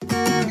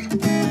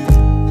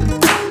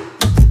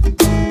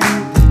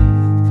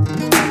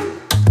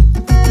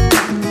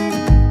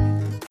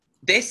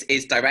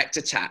is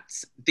Director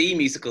Chats, the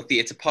musical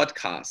theatre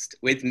podcast,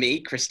 with me,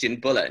 Christian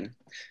Bullen.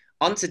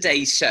 On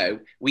today's show,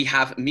 we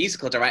have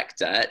musical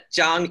director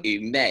Zhang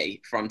Yu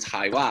Mei from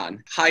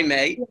Taiwan. Hi,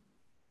 Mei.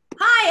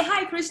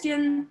 Hi,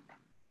 Christian.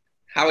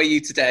 How are you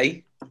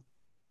today?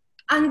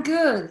 I'm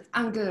good.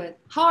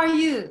 How are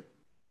you?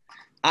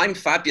 I'm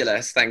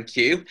fabulous, thank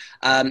you.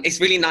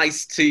 It's really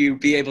nice to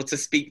be able to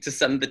speak to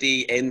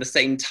somebody in the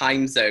same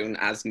time zone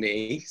as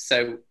me.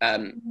 So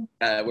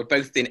we're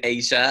both in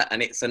Asia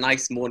and it's a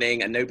nice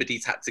morning and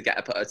nobody's had to get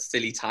up at a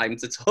silly time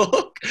to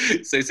talk.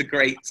 So it's a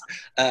great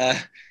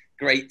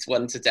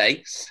one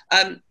today.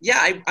 I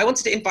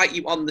wanted to invite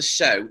you on the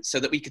show so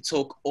that we could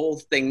talk all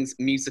things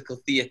musical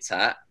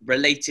theatre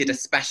related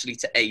especially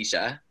to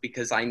Asia,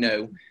 because I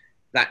know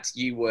that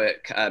you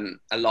work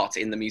a lot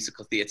in the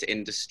musical theatre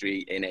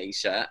industry in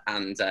Asia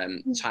and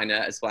China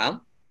as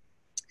well.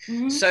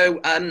 Mm-hmm. So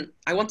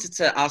I wanted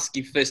to ask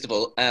you, first of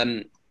all,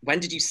 when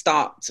did you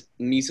start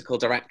musical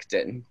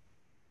directing?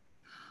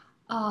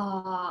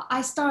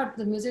 I started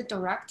the music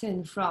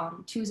directing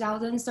from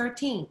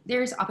 2013.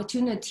 There's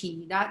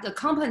opportunity that the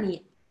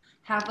company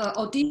have an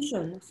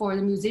audition for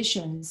the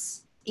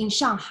musicians in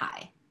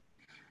Shanghai.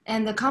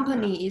 And the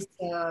company is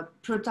a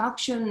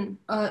production,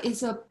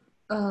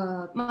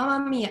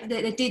 Mamma Mia.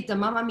 They did the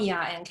Mamma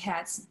Mia and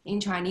Cats in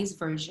Chinese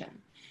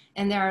version.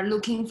 And they are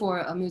looking for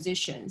a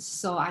musician.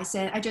 So I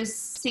said, I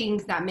just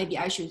think that maybe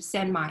I should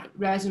send my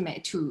resume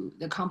to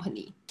the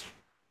company.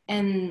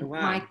 And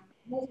my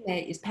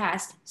resume is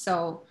passed.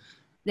 So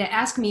they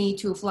asked me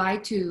to fly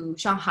to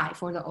Shanghai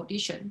for the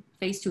audition,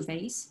 face to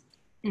face.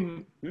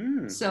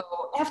 So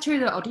after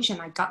the audition,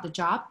 I got the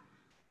job,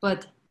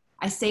 but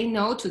I say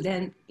no to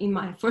them in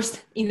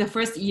the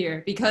first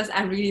year because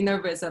I'm really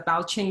nervous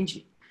about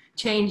changing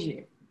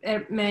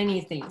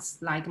many things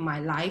like my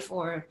life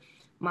or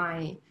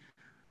my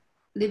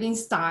living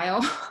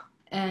style.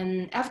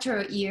 And after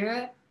a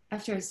year,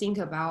 after I think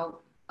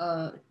about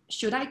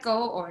should I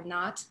go or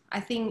not, I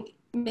think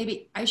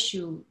maybe I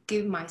should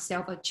give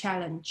myself a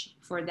challenge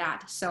for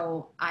that.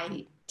 So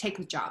I take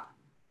the job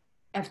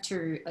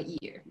after a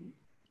year.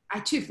 I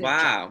took the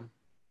job.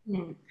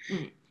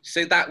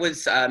 So that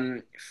was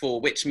for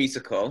which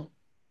musical?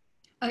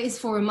 It's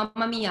for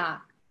Mamma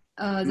Mia.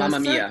 Mamma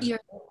Mia. Third year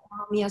of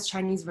Mamma Mia's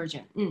Chinese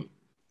version.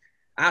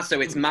 So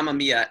it's Mamma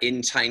Mia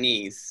in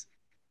Chinese.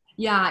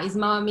 Yeah, it's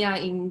Mamma Mia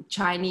in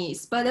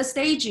Chinese, but the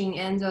staging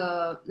and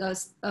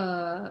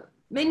the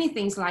many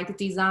things like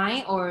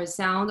design or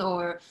sound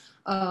or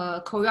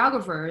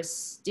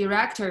choreographers,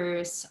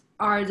 directors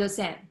are the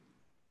same.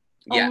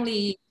 Yeah.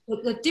 Only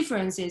the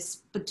difference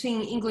is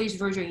between English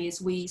version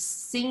is we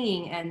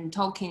singing and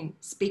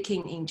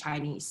speaking in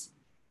Chinese.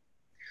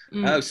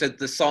 Oh, so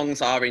the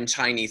songs are in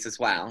Chinese as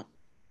well?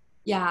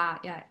 Yeah.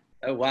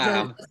 Oh,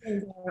 wow. The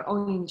songs are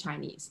all in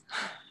Chinese.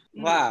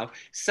 Wow.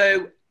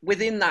 So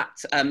within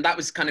that, that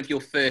was kind of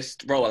your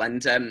first role,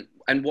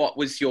 and what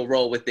was your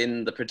role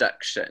within the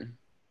production?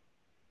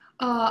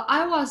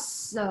 I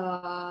was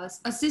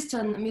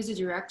assistant music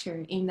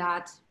director in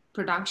that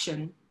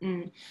production,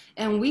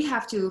 and we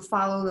have to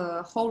follow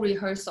the whole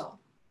rehearsal,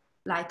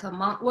 like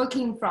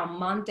working from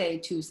Monday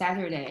to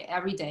Saturday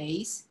every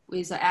day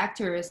with the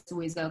actors,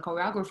 with the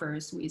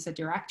choreographers, with the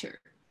director,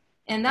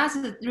 and that's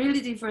a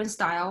really different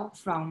style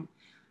from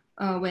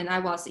when I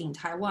was in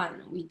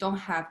Taiwan. We don't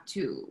have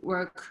to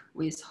work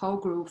with whole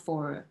group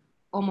for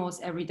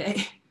almost every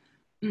day.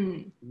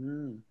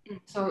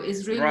 So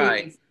it's really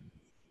right.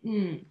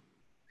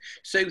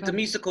 So the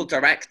musical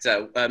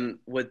director,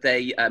 were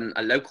they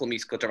a local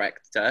musical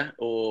director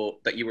or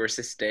that you were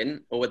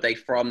assisting, or were they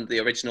from the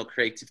original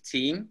creative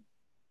team?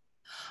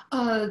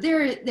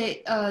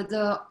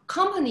 The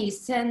company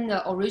sent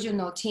the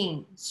original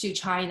team to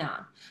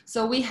China.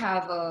 So we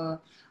have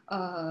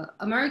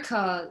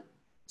America's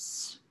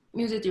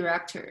music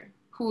director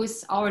who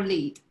is our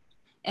lead.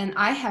 And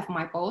I have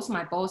my boss.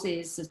 My boss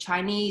is a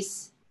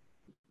Chinese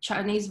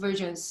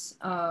version's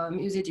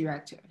music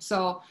director.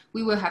 So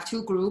we will have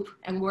two groups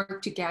and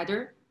work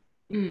together.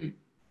 And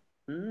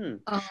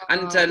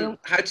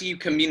how do you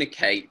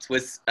communicate?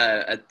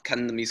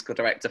 Can the musical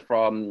director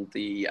from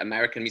the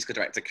American musical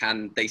director,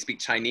 can they speak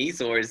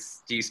Chinese, or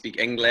do you speak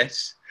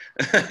English?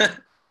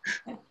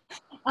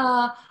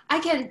 I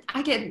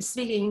can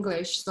speak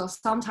English. So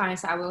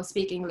sometimes I will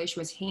speak English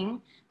with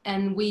him,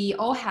 and we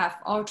all have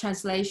our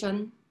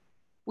translation.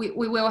 We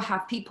will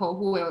have people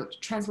who will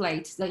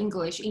translate the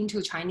English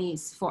into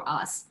Chinese for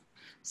us.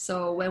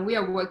 So when we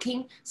are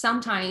working,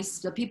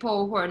 sometimes the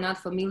people who are not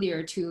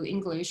familiar to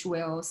English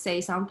will say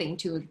something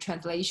to the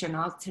translation.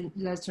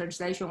 The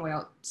translation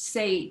will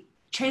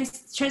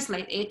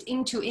translate it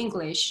into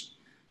English,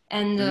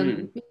 and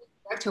the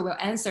director will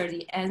answer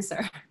the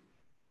answer.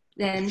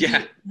 Then he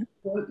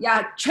will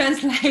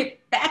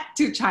translate back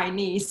to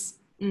Chinese.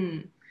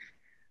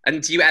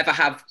 And do you ever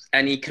have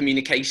any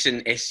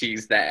communication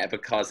issues there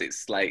because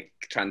it's like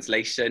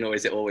translation, or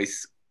is it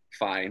always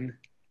fine?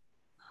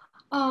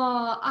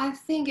 I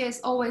think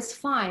it's always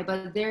fine,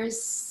 but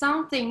there's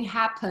something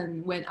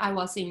happened when I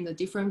was in the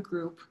different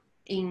group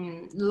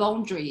in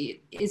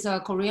Laundry. It's a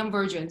Korean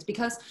version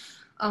because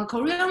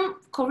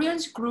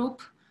Korean's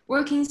group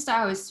working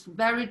style is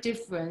very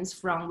different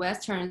from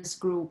Western's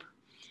group,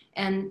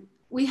 and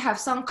we have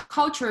some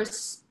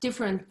cultures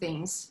different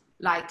things.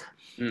 Like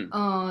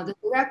the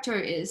director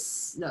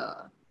is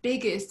the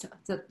biggest,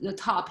 the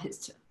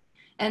toppest,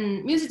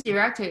 and music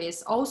director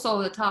is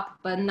also the top,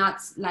 but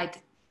not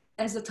like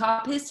as a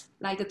toppest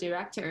like a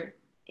director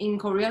in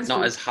Korean's Not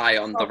group. as high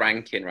on the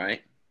ranking,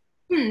 right?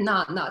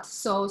 Not.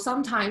 So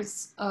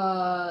sometimes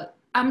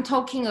I'm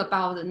talking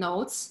about the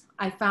notes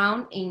I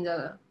found in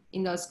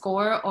the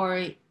score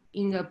or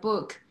in the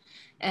book,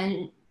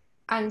 and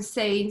I'm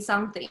saying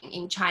something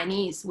in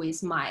Chinese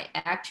with my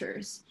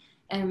actors,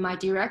 and my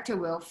director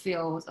will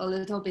feel a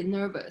little bit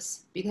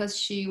nervous because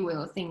she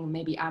will think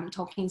maybe I'm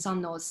talking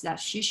some notes that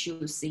she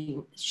should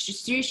sing,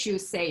 she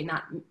should say,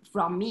 not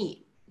from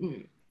me.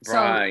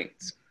 Right.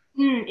 So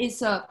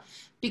it's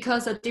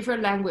because a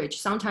different language,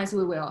 sometimes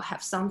we will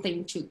have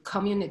something to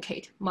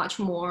communicate much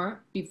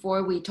more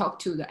before we talk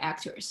to the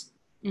actors.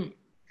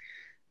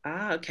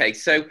 Okay.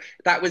 So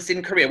that was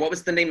in Korea. What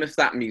was the name of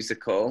that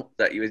musical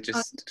that you were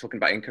just talking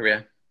about in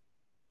Korea?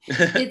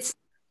 It's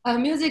a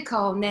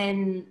musical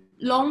named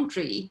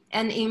Laundry,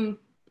 and in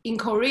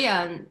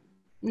Korean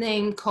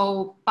name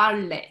called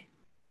Ballet.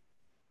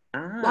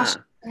 Wash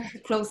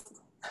clothes.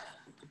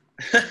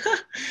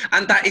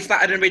 And is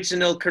that an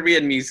original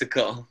Korean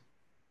musical?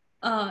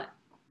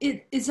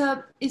 It's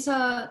a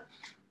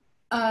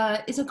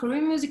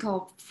Korean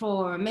musical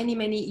for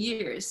many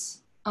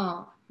years.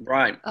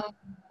 Right.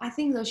 I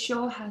think the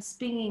show has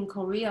been in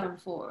Korea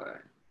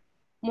for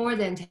more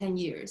than 10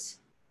 years.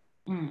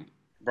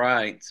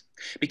 Right.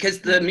 Because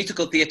the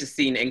musical theatre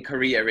scene in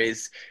Korea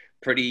is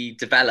pretty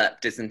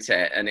developed, isn't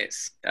it? And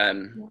it's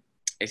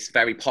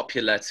very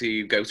popular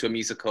to go to a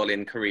musical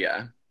in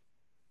Korea.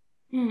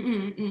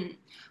 They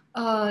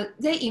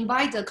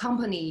invite the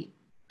company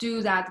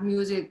do that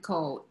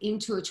musical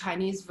into a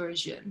Chinese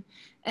version,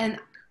 and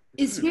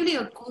it's really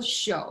a good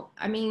show.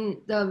 I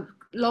mean, the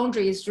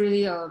Laundry is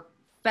really a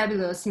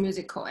fabulous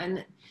musical,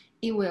 and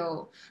it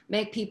will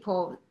make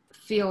people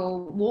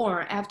feel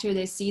warm after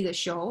they see the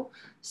show.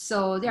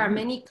 So there are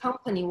many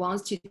company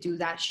wants to do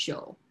that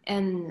show,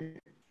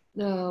 and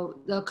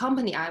the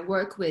company I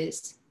work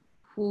with,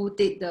 who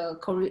did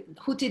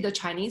the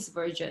Chinese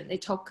version, they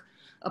talk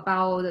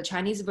about the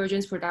Chinese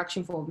version's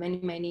production for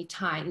many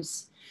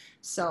times.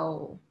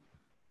 So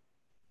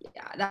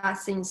yeah, that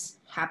things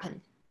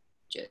happen.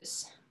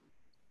 Just.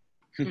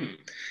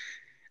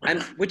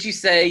 And would you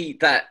say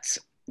that,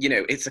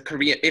 it's a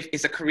Korean, if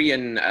it's a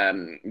Korean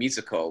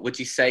musical, would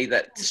you say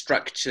that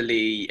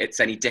structurally it's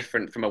any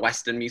different from a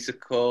Western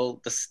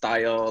musical, the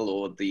style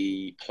or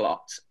the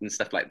plot and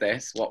stuff like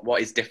this?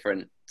 What is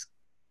different?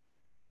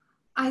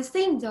 I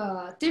think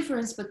the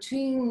difference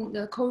between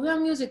the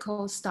Korean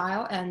musical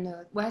style and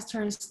the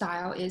Western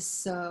style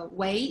is a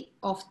way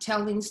of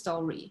telling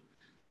story.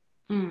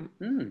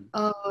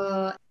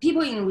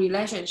 People in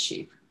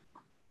relationship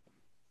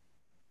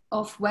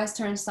of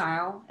Western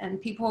style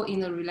and people in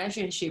the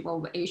relationship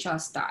of Asia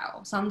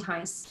style,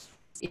 sometimes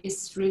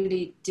it's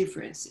really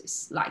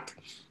differences. Like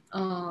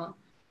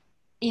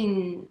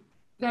in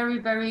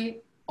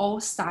very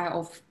old style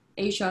of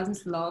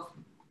Asians love,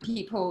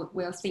 people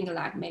will think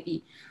like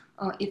maybe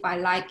if I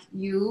like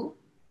you,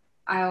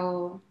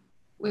 Hold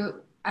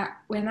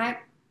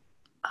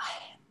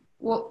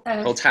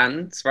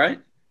hands,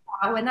 right?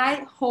 When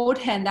I hold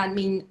hand, that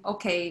means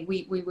okay,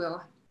 we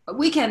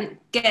can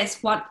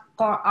guess what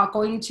are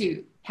going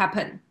to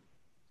happen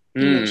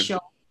in the show.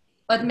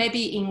 But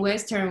maybe in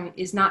Western,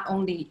 it's not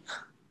only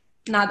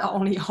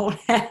hold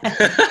hand.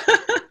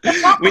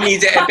 We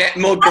need it a bit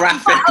more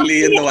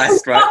graphically in the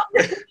West, right?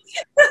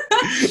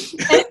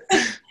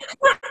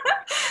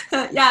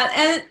 Yeah,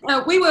 and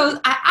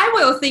I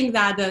will think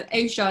that the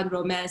Asian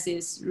romance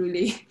is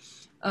really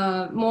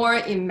more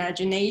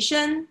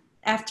imagination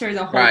after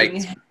the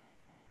holding hand.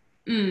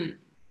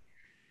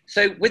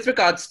 So with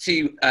regards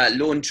to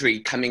Laundry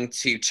coming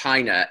to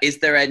China, is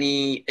it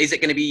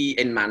going to be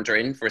in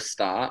Mandarin for a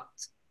start?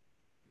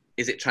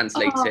 Is it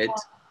translated?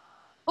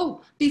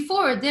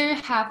 Before they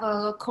have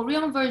a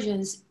Korean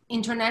version's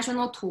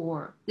international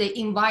tour, they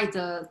invite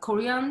the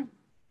Korean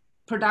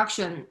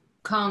production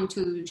come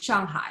to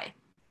Shanghai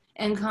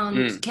and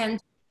can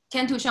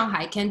to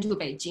Shanghai, can to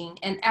Beijing.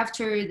 And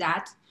after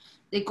that,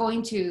 they're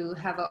going to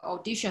have an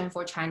audition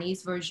for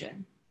Chinese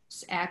version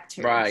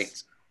actors.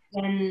 Right.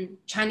 And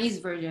Chinese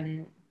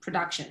version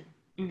production.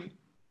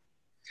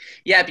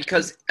 Yeah,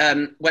 because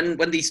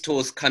when these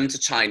tours come to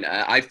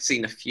China, I've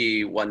seen a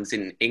few ones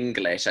in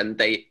English, and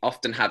they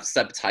often have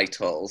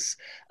subtitles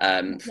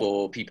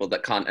for people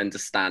that can't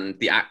understand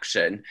the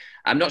action.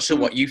 I'm not sure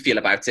what you feel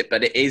about it,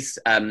 but it is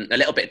a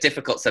little bit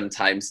difficult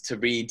sometimes to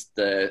read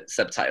the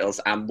subtitles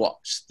and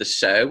watch the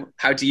show.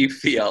 How do you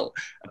feel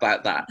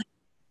about that?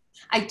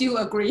 I do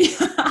agree.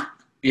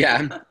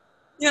 Yeah.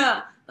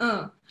 Yeah.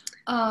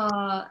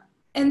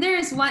 And there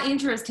is one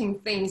interesting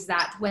thing is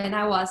that when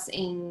I was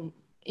in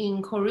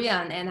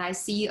Korean and I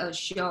see a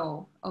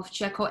show of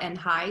Jekyll and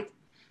Hyde,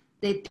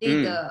 they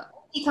did the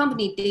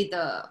company did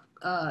the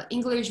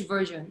English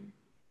version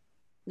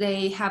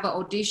they have an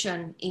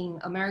audition in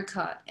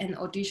America and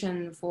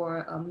audition for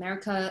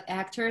America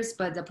actors,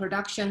 but the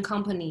production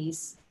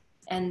companies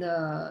and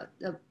the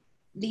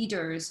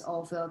leaders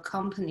of the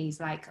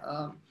companies like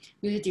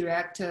music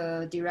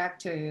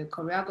director,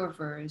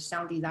 choreographer,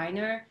 sound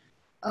designer.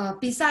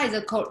 Besides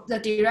the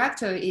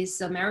director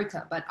is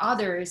America, but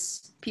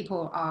others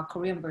people are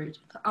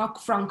are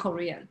from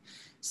Korean.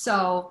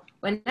 So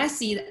when I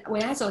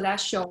saw that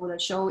show, the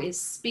show is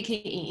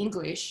speaking in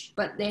English,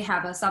 but they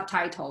have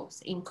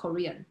subtitles in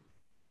Korean.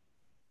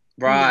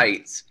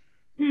 Right.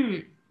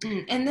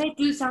 And they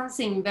do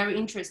something very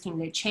interesting.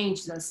 They change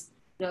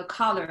the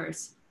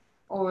colors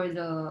or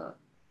the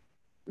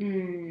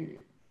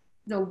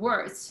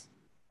words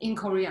in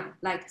Korean.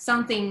 Like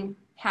something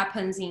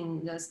happens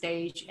in the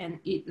stage, and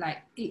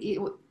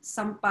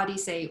somebody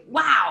say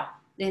 "wow,"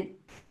 then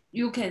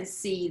you can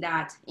see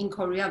that in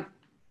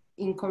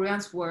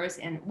Korean's words,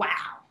 and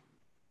wow,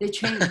 they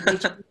change.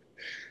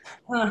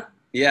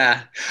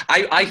 Yeah,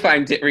 I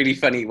found it really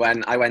funny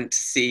when I went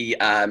to see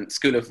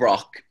School of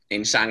Rock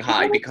in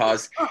Shanghai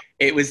because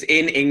it was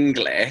in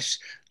English,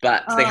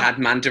 but they had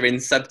Mandarin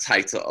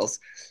subtitles.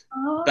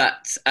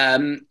 But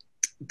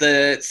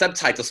the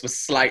subtitles were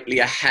slightly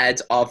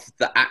ahead of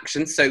the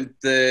action, so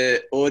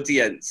the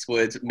audience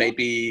would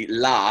maybe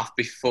laugh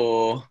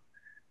before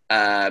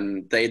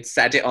they'd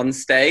said it on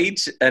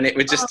stage, and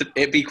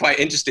it'd be quite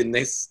interesting,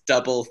 this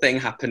double thing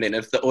happening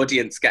of the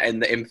audience getting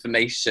the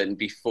information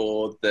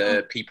before the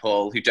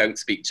people who don't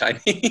speak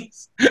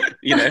Chinese.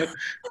 Yeah,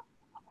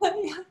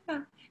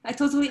 I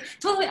totally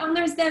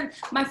understand.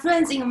 My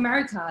friends in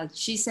America,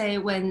 she say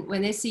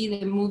when they see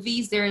the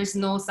movies, there is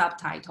no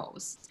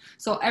subtitles,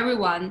 so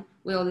everyone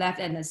will laugh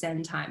at the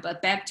same time.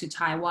 But back to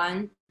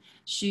Taiwan,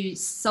 she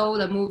saw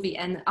the movie,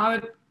 and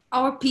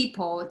our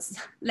people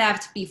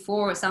laughed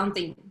before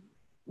something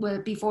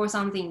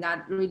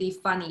that really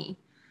funny.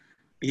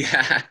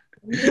 Yeah.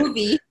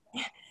 Movie,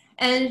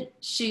 and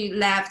she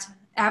laughed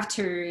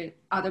after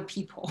other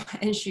people,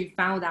 and she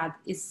found that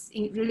it's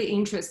really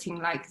interesting.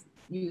 Like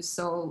you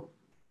saw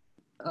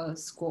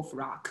School of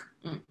Rock.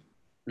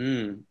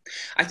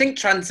 I think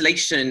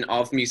translation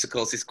of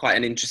musicals is quite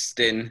an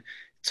interesting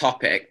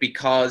topic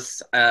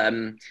because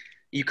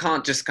you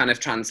can't just kind of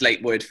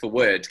translate word for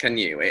word, can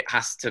you? It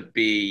has to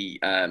be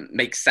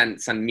make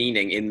sense and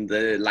meaning in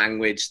the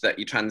language that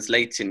you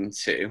translate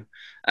into.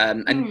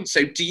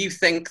 So do you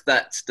think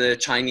that the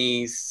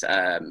Chinese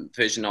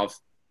version of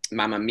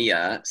Mamma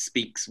Mia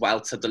speaks well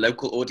to the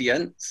local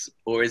audience,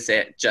 or is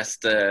it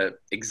just an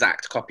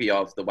exact copy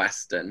of the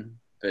Western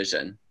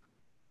version?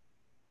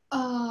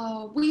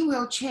 We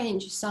will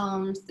change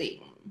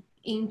something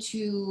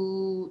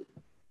into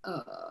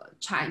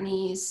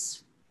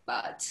Chinese,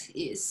 but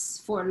it's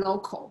for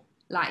local.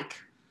 Like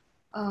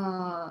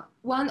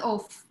one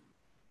of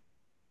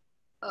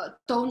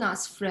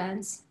Donna's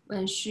friends,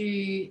 when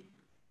she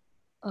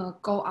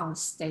go on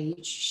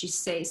stage, she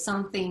say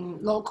something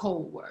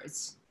local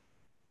words.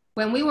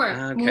 When we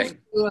were moved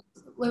to,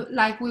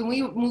 when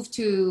we moved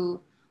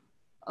to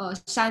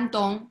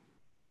Shandong,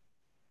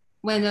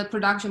 when the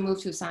production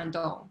moved to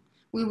Shandong,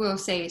 we will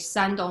say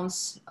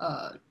Shandong's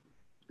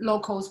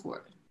locals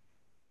word.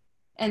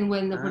 And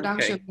when the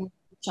production moved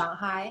to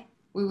Shanghai,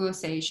 we will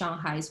say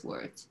Shanghai's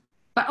word,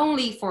 but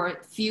only for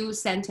a few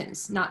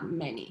sentences, not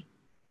many.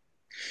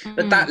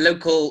 But that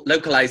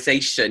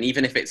localization,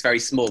 even if it's very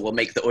small, will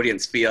make the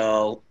audience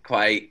feel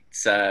quite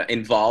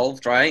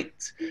involved, right?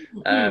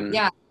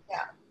 Yeah.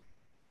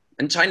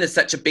 And China's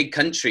such a big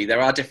country.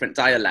 There are different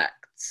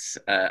dialects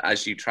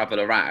as you travel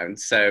around.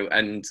 So,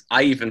 and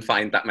I even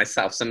find that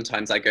myself.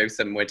 Sometimes I go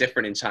somewhere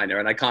different in China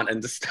and I can't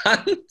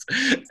understand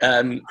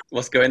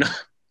what's going on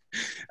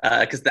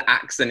because the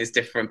accent is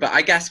different. But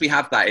I guess we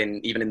have that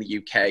even in the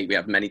UK. We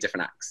have many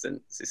different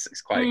accents.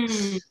 It's quite...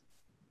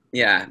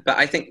 Yeah, but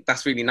I think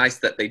that's really nice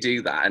that they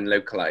do that and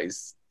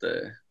localize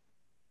the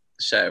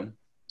show.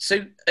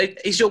 So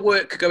is your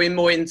work going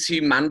more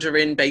into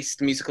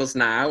Mandarin-based musicals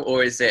now,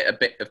 or is it a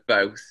bit of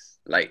both?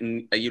 Like,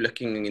 are you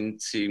looking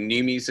into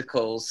new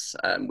musicals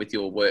with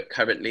your work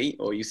currently,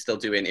 or are you still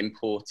doing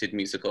imported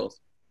musicals?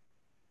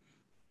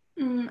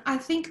 I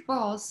think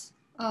both.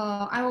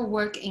 I will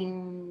work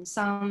in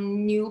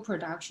some new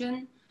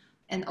production,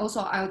 and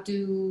also I'll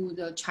do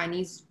the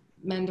Chinese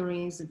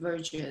Mandarin's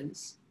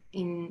versions.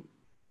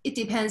 It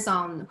depends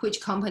on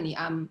which company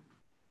I'm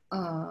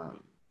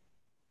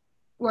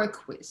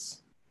work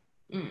with.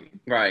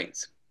 Right.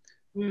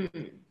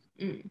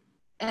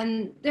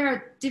 And there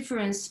are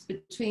differences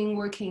between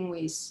working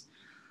with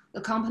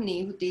the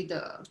company who did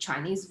the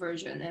Chinese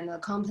version and the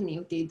company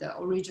who did the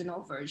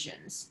original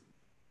versions.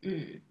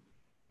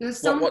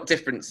 What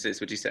differences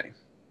would you say?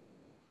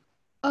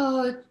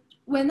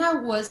 When I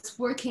was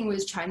working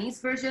with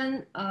Chinese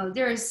version,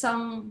 there is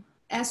some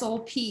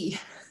SOP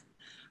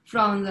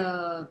from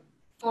the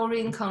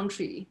foreign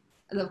country,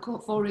 the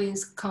foreign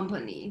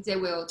company. They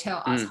will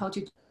tell us how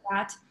to do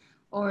that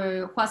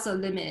or what's the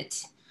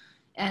limit.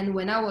 And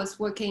when I was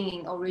working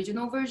in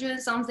original version,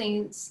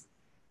 sometimes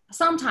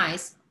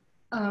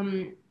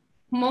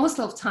most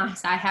of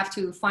times I have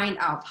to find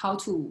out how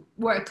to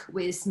work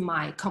with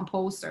my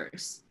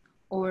composers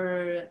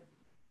or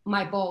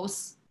my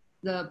boss,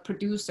 the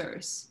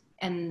producers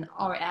and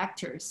our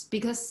actors,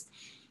 because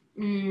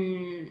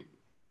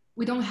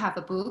we don't have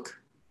a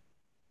book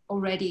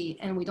already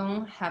and we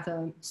don't have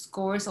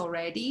scores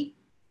already.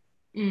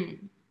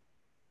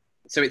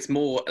 So it's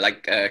more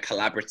like a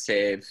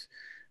collaborative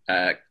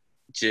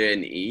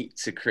journey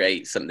to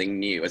create something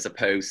new as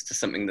opposed to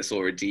something that's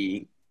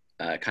already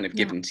kind of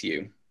given to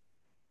you.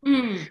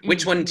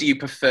 Which one do you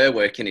prefer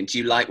working in? Do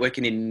you like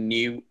working in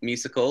new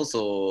musicals,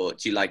 or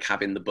do you like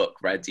having the book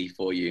ready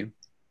for you?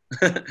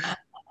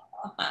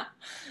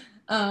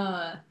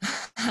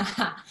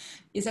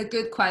 It's a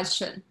good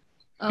question.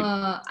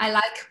 I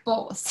like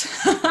both.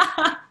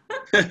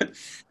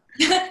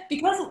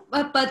 Because,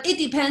 but it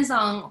depends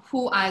on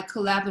who I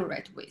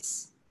collaborate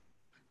with.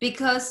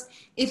 Because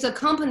if the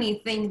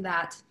company think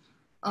that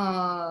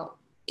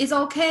it's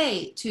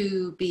okay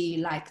to be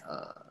like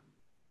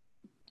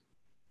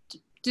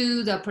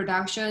do the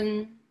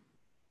production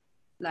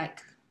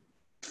like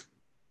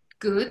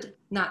good,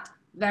 not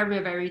very,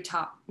 very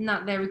top,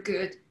 not very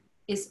good,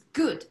 it's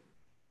good,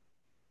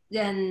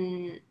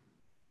 then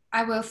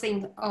I will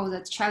think, oh,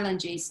 the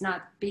challenge is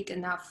not big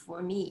enough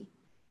for me.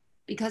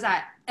 Because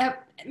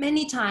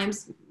many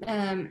times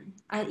I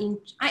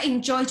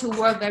enjoy to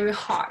work very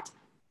hard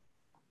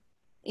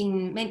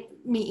in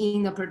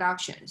the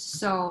production.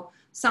 So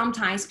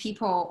sometimes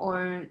people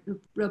or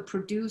the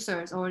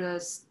producers or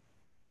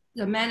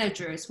the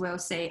managers will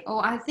say, oh,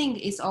 I think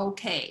it's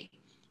okay.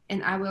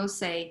 And I will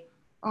say,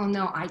 oh,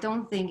 no, I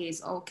don't think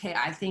it's okay.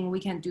 I think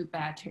we can do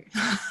better.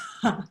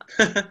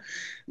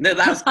 No,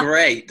 that's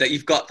great that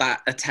you've got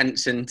that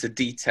attention to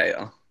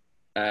detail.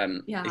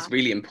 Yeah. It's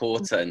really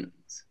important.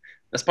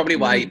 That's probably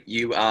why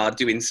you are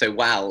doing so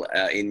well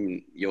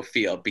in your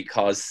field,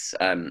 because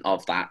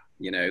of that,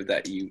 you know,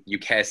 that you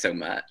care so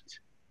much.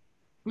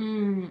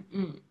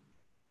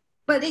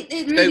 But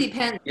it really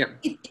depends. Yeah.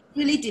 It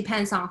really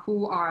depends on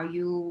who are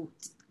you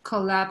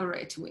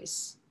collaborate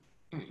with.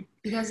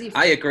 Because if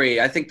I agree,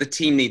 I think the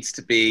team needs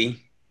to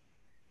be,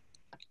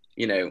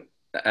 you know,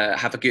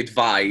 have a good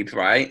vibe,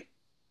 right?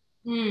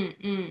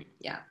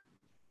 Yeah.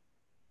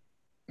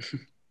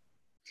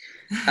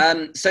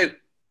 So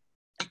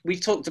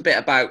we've talked a bit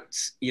about,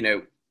 you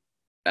know,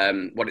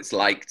 what it's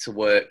like to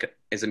work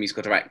as a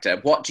musical director.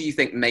 What do you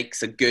think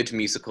makes a good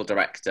musical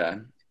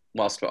director,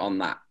 whilst we're on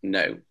that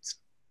note?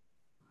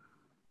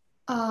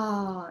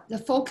 The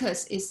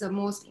focus is the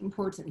most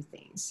important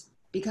things,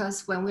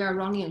 because when we are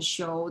running a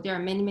show, there are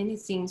many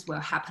things will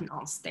happen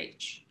on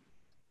stage.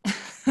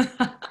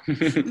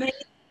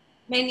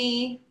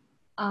 many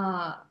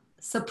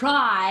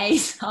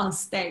surprise on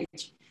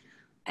stage,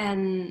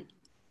 and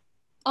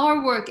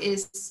our work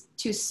is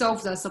to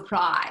solve the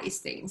surprise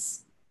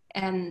things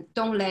and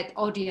don't let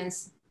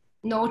audience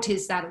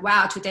notice that,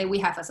 wow, today we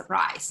have a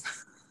surprise.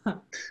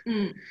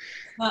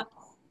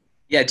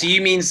 Yeah, do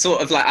you mean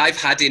sort of like I've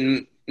had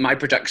in my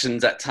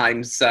productions at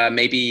times,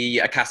 maybe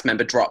a cast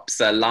member drops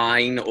a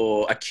line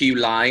or a cue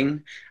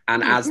line,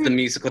 and as the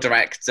musical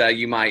director,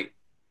 you might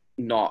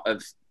not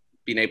have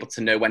been able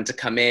to know when to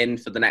come in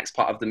for the next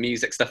part of the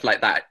music, stuff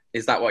like that.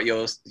 Is that what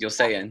you're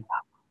saying?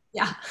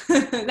 Yeah,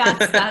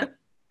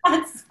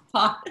 that's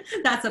part.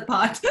 That's a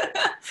part.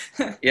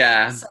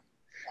 Yeah. So,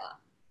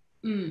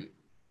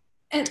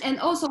 and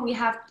also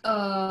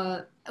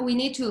we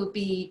need to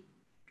be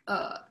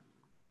a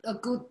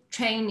good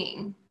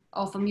training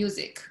of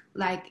music,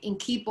 like in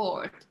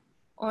keyboard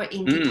or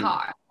in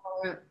guitar,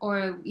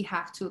 or we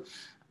have to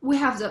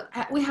have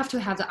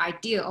the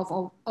idea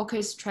of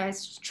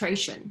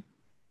orchestration.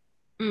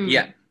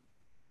 Yeah.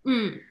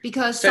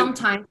 Because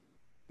sometimes.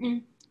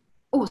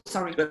 Oh,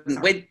 sorry.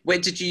 Where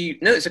did you?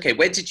 No, it's okay.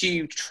 Where did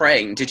you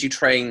train? Did you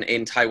train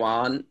in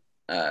Taiwan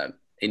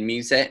in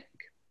music?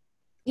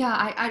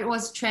 Yeah, I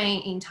was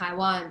trained in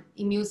Taiwan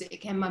in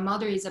music, and my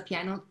mother is a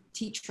piano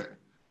teacher.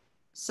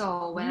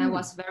 So when I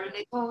was very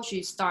little,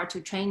 she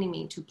started training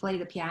me to play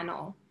the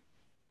piano.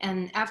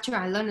 And after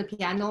I learned the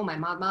piano, my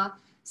mama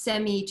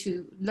sent me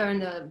to learn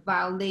the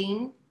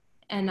violin,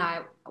 and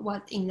I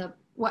was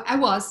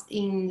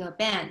in the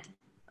band.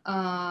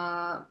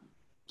 I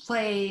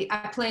play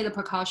the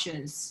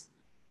percussions.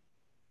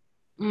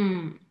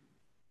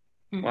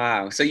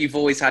 Wow. So you've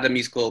always had a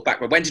musical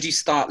background. When did you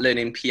start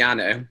learning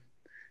piano?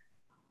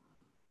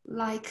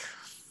 Like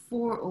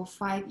 4 or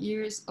 5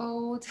 years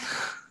old.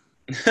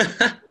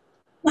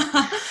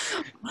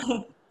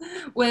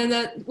 When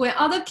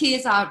other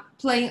kids are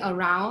playing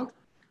around,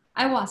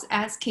 I was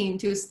asking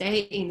to stay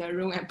in the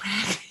room and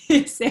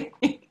practice.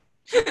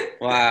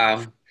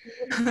 Wow.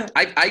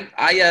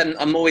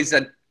 I'm always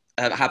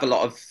have a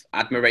lot of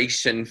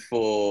admiration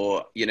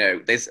for, you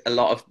know, there's a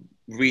lot of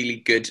really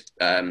good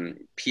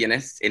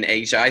pianists in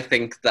Asia. I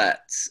think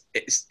that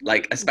it's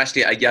like,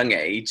 especially at a young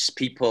age,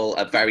 people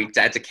are very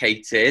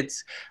dedicated,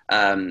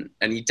 and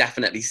you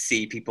definitely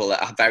see people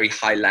at a very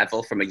high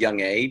level from a young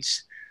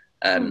age.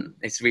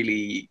 It's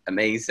really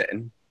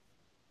amazing.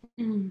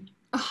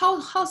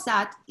 How's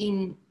that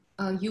in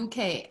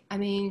UK? I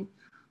mean,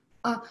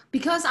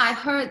 Because I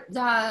heard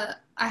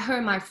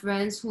my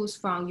friends who's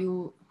from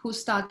you who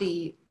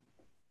study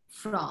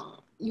from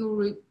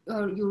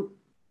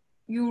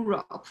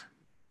Europe,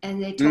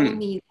 and they told Mm.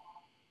 me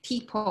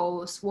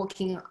people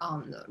walking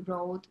on the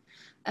road,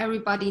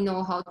 everybody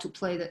know how to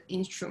play the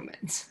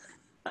instruments.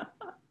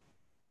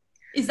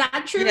 Is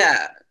that true?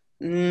 Yeah,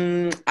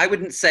 I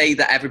wouldn't say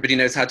that everybody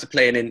knows how to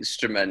play an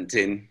instrument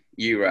in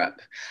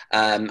Europe.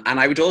 And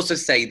I would also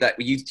say that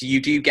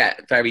you do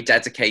get very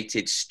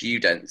dedicated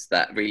students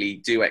that really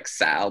do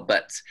excel,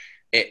 but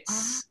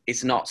Ah,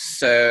 it's not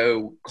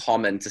so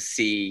common to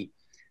see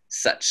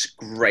such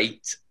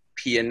great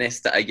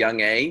pianists at a young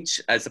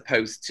age as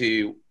opposed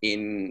to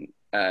in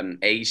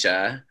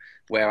Asia,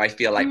 where I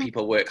feel like mm,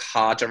 people work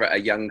harder at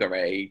a younger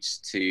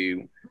age to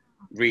mm,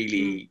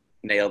 really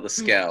nail the mm.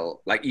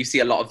 skill. Like you see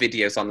a lot of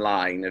videos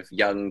online of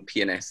young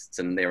pianists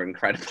and they're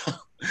incredible,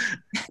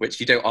 which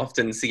you don't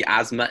often see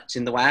as much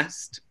in the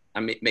West. I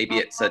mean, maybe Oh,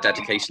 it's a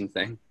dedication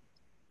thing.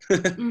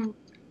 mm.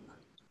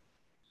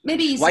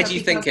 Maybe it's Why do you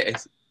because think it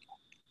is?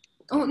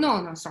 oh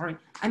no, sorry.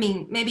 I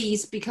mean, maybe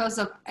it's because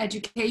of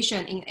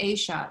education in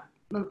Asia.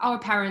 Our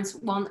parents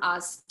want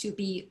us to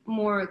be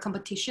more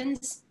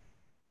competitions.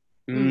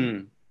 Mm,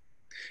 Mm.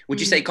 Would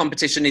you say mm.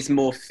 competition is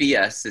more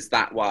fierce? Is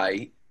that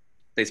why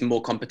there's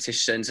more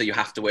competition, so you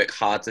have to work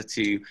harder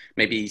to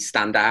maybe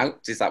stand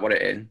out? Is that what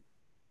it is?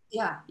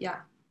 Yeah,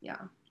 yeah, yeah.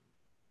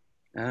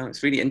 Oh,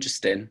 it's really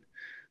interesting.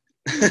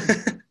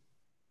 Mm.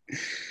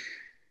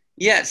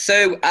 Yeah,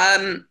 so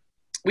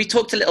we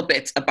talked a little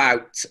bit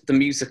about the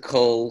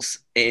musicals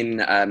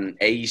in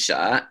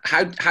Asia.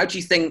 How do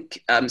you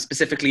think,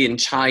 specifically in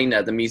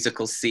China, the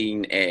musical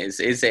scene is?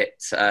 Is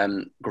it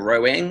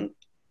growing?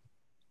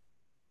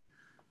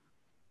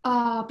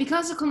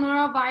 Because of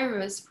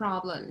coronavirus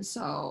problem,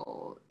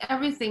 so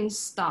everything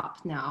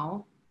stopped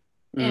now,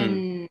 Mm,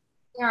 and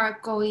they are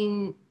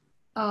going,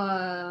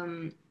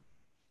 um,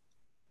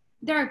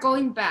 they are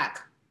going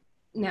back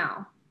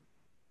now.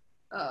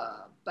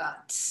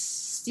 But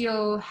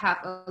still have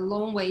a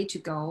long way to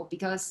go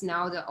because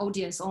now the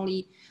audience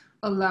only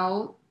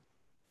allow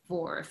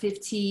for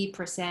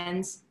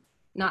 50%,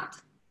 not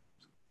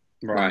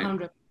right,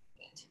 100%.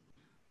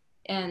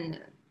 And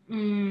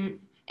mm,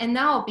 and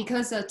now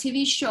because of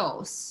TV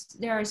shows,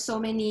 there are so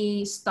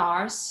many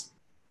stars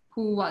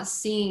who was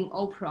singing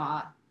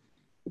opera,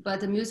 but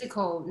the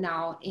musical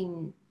now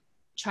in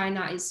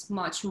China is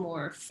much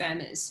more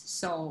famous.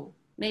 So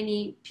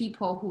many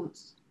people who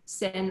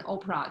sing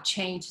opera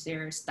change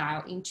their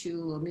style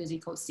into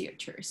musical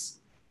theaters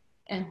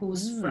and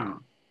who's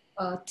from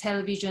mm,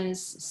 television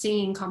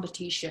singing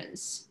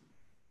competitions.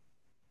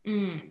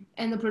 And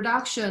the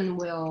production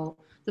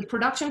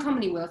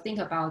company will think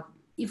about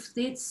if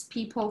these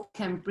people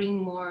can bring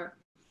more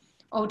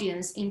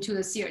audience into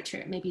the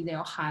theater, maybe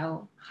they'll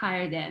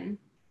hire them.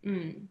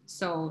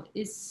 So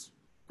it's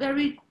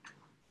very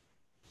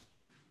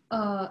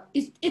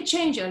it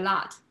changed a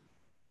lot.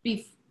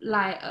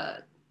 Like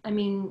I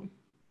mean,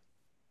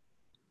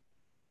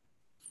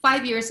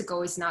 5 years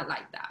ago it's not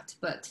like that,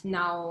 but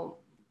now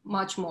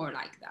much more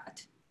like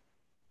that.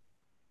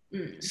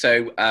 Mm.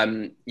 so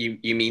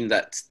you mean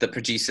that the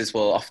producers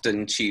will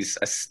often choose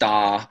a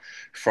star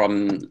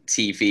from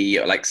TV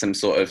or like some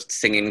sort of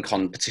singing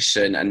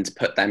competition and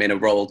put them in a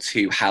role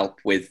to help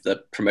with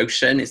the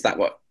promotion? Is that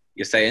what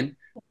you're saying?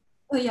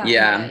 Oh yeah,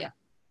 Yeah, yeah.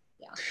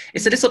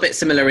 it's a little bit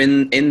similar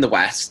in the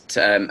West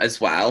as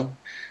well.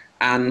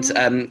 And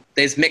Mm.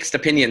 there's mixed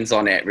opinions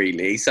on it,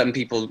 really. Some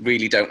people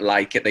really don't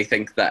like it. They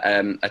think that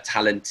a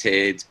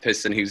talented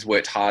person who's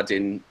worked hard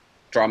in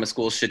drama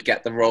school should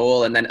get the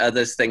role. And then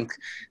others think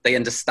they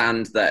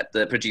understand that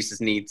the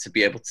producers need to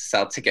be able to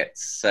sell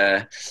tickets.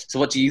 So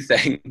what do you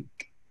think?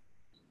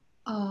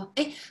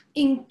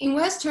 In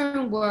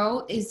Western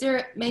world, is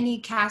there many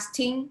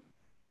casting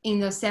in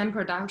the same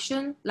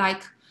production?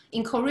 Like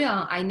in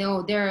Korea, I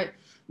know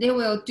they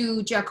will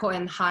do Jekyll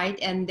and Hyde,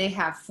 and they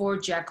have four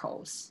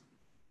Jekylls.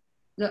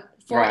 The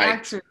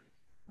Right.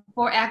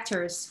 four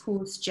actors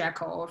who's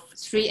Jekyll, or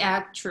three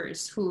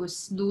actors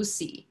who's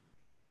Lucy,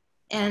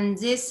 and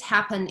this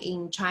happened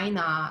in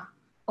China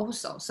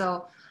also.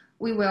 So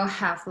we will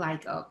have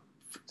like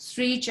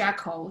three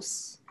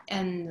Jekylls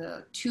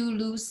and two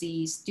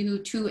Lucys,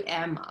 two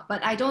Emma.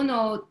 But I don't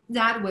know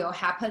that will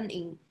happen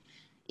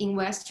in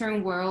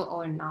Western world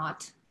or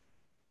not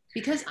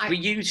because I We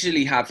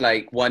usually have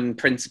like one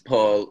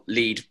principal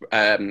lead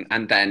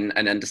and then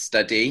an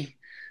understudy.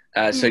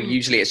 So mm,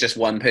 usually it's just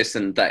one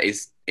person that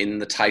is in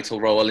the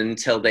title role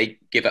until they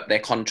give up their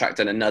contract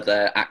and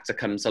another actor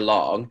comes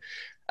along.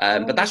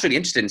 But oh that's really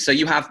interesting. So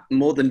you have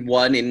more than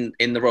one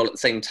in the role at the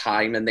same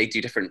time, and they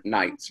do different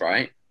nights,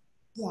 right?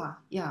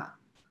 yeah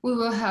we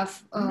will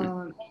have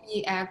Mm.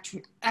 many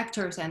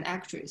actors and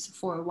actresses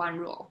for one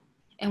role,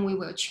 and we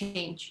will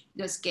change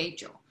the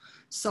schedule.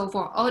 So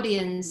for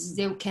audience,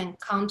 they can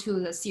come to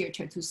the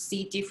theater to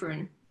see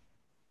different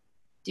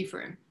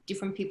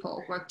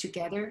people work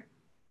together.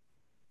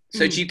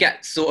 So do Mm. you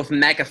get sort of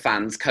mega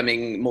fans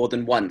coming more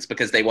than once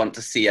because they want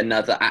to see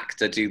another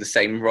actor do the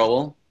same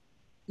role?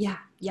 Yeah,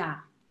 yeah,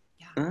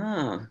 yeah.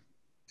 Ah.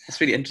 That's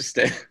really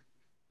interesting.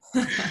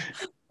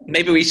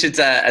 Maybe we should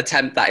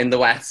attempt that in the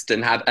West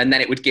and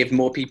then it would give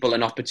more people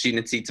an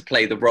opportunity to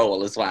play the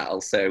role as well.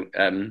 So,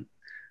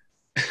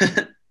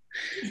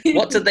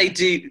 what do they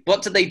do?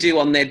 What do they do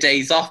on their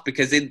days off?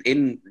 Because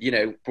in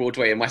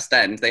Broadway and West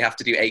End, they have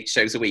to do 8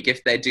 shows a week.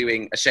 If they're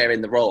doing a share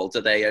in the role, do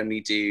they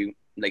only do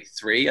like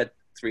three a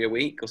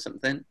week or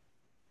something?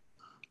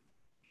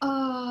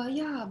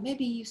 Yeah,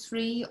 maybe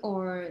 3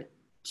 or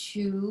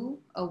 2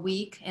 a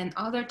week, and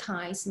other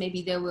times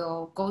maybe they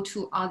will go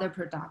to other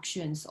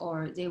productions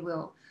or they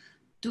will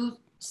do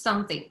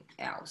something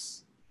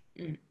else.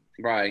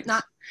 Right.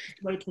 Not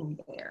working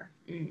there.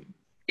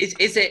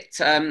 Is it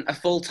a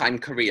full-time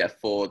career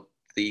for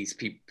these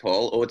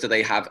people, or do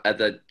they have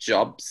other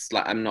jobs?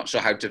 Like, I'm not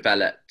sure how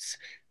developed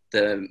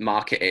the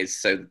market is.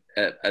 So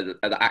are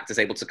the actors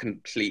able to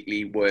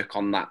completely work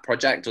on that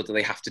project, or do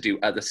they have to do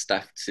other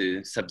stuff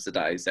to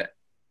subsidize it?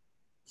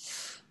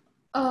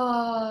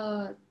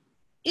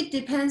 It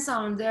depends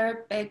on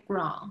their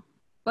background,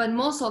 but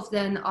most of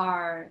them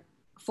are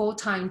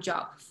full-time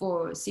job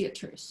for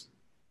theaters.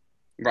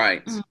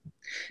 Right.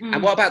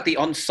 And what about the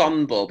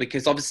ensemble?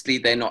 Because obviously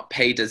they're not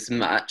paid as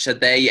much. Are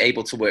they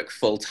able to work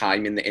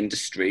full-time in the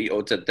industry,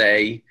 or do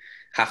they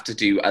have to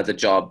do other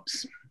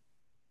jobs?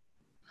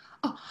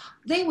 Oh,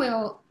 they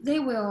will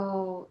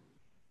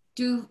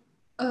do,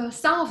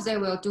 some of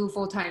them will do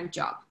full-time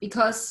job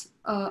because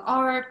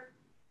our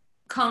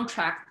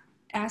contract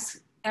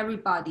asks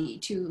everybody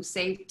to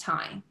save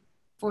time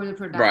for the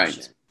production.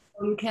 Right.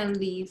 So you can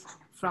leave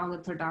from the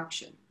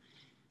production.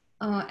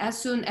 As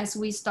soon as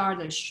we start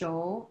the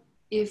show,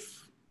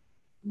 if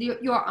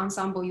your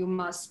ensemble, you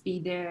must be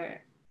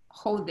there,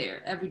 hold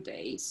there every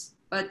day.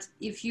 But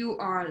if you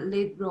are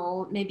lead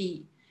role,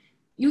 maybe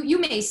you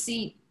may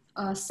see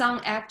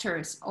some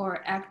actors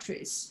or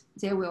actress,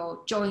 they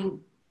will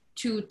join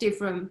 2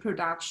 different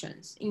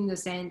productions in the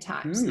same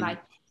times, like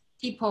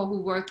people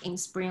who work in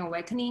Spring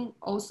Awakening,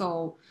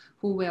 also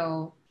who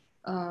will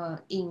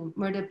in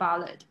Murder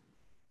Ballad,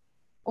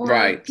 or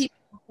right. people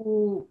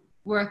who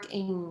work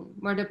in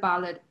Murder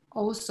Ballad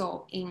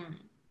also in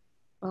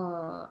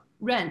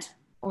Rent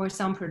or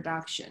some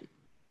production.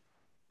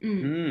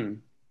 It's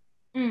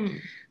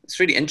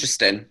really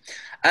interesting.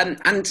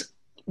 And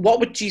what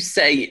would you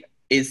say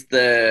is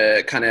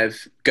the kind of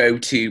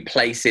go-to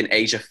place in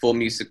Asia for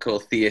musical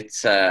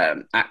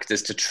theatre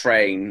actors to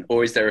train,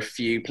 or is there a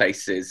few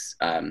places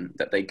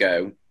that they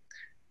go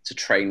to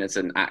train as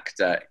an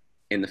actor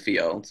in the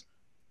field?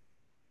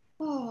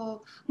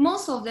 Oh,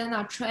 most of them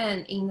are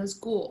trained in the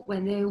school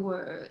when they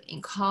were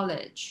in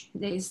college.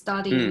 They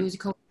study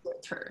musical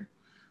theater.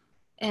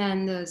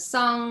 And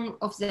some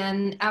of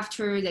them,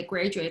 after they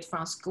graduate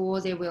from school,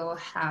 they will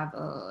have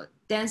a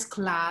dance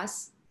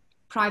class,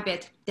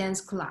 private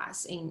dance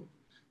class in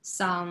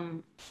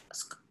some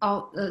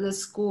the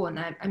school.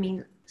 And I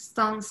mean,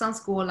 some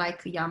school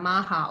like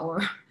Yamaha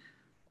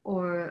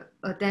or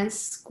a dance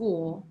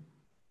school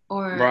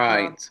or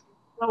right.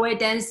 Broadway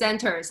Dance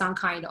Center, some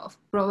kind of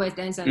Broadway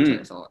Dance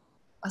Centers or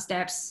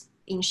steps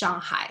in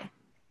Shanghai.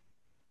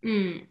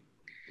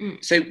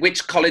 So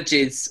which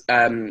colleges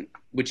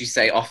would you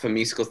say offer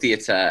musical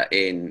theatre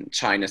in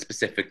China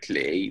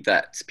specifically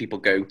that people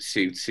go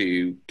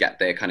to get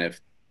their kind of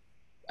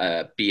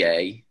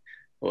BA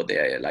or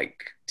their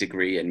like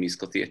degree in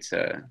musical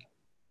theatre?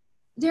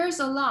 There's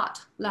a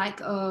lot, like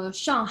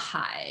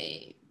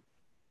Shanghai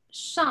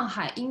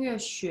音乐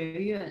学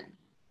院,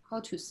 how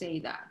to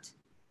say that?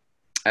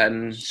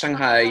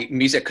 Shanghai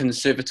Music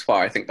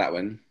Conservatoire, I think that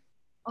one.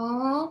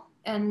 Oh,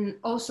 and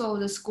also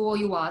the school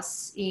you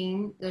was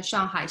in, the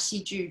Shanghai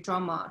戏剧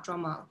drama.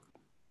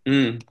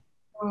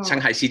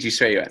 Shanghai 戏剧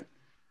学院.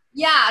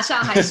 Yeah,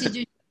 Shanghai 戏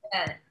剧学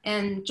院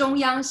and 中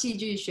央戏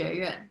剧学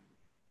院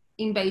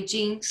in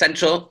Beijing.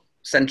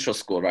 Central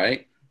School,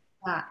 right?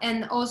 Yeah,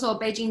 and also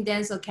Beijing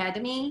Dance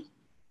Academy.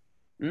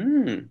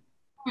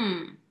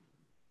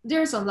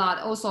 There's a lot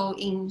also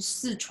in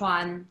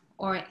Sichuan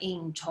or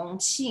in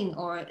Chongqing,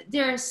 or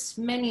there's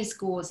many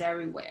schools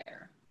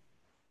everywhere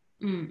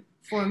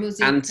for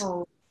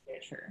musical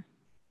theater.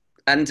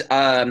 And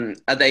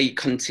are they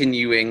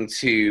continuing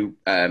to,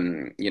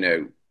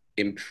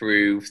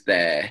 improve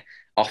their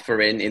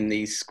offering in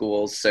these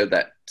schools so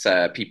that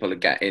people are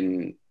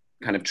getting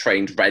kind of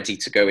trained, ready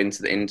to go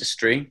into the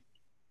industry?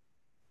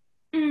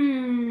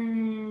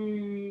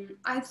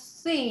 I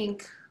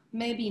think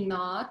maybe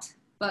not,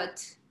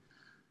 but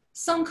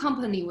some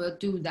company will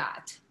do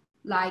that.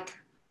 Like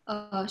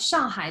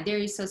Shanghai, there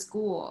is a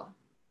school,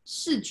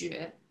 视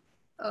觉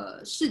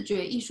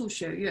艺术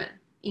学院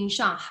in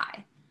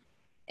Shanghai,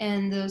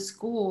 and the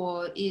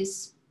school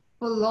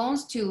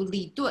belongs to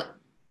Li Dun.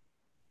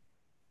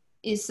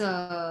 Is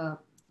a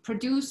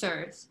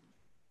producer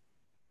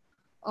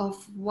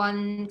of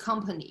one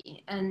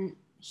company, and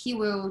he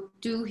will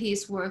do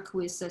his work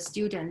with the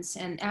students,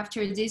 and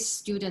after these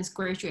students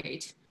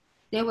graduate,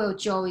 they will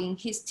join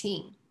his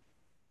team.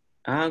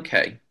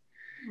 Okay.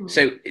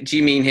 So do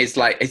you mean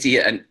does he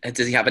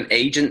have an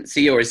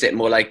agency, or is it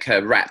more like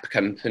a rep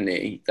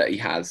company that he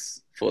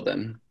has for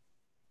them?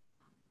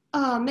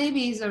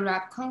 Maybe it's a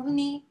rap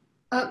company.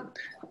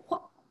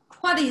 What,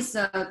 what is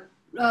the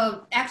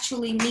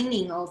actually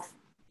meaning of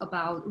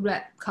about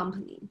rap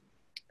company?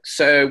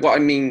 So what I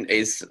mean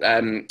is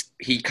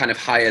he kind of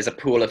hires a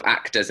pool of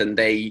actors and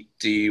they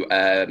do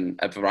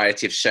a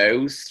variety of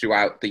shows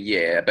throughout the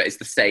year, but it's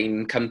the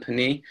same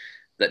company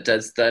that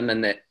does them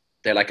and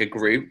they're like a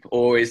group,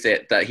 or is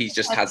it that he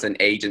just has an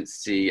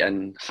agency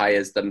and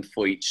hires them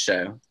for each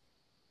show?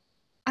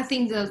 I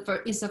think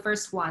it's the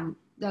first one.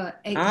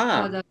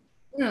 Ah,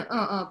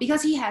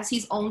 Because he has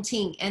his own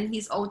team and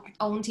his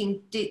own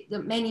team did the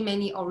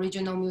many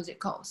original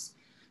musicals,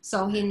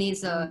 so he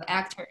needs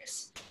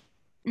actors.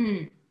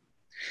 Mm.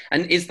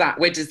 and is that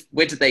where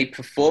do they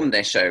perform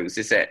their shows?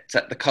 Is it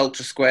at the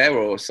Culture Square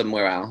or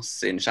somewhere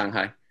else in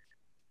Shanghai?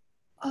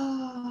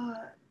 Uh,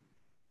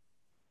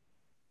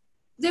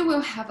 they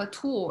will have a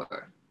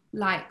tour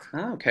like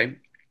Oh, okay.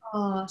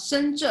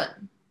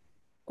 Shenzhen,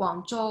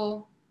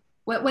 Guangzhou.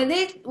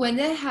 When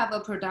they have a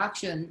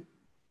production,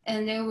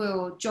 and they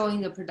will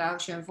join the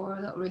production for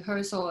the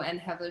rehearsal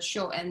and have a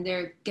show, and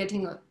they're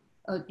getting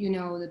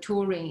the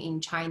touring in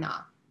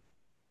China.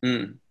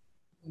 Mm.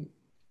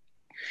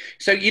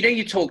 So,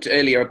 you talked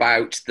earlier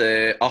about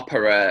the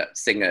opera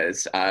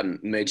singers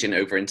merging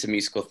over into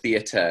musical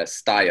theatre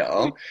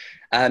style.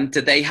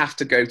 Do they have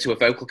to go to a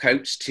vocal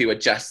coach to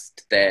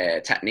adjust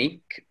their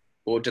technique,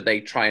 or do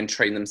they try and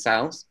train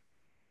themselves?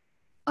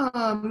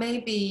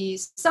 Maybe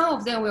some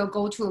of them will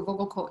go to a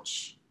vocal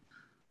coach,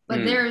 but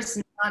Mm. there's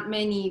not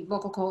many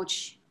vocal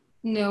coach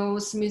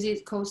knows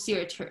musical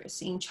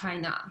theaters in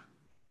China.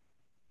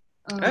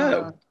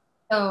 Oh,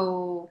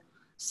 So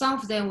some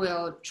of them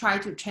will try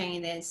to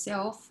train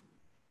themselves,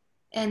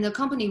 and the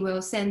company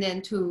will send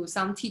them to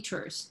some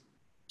teachers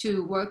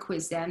to work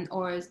with them,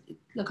 or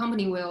the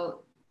company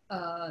will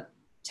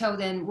tell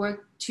them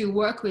to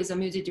work with a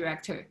music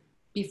director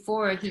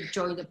before he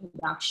joined the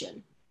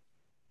production.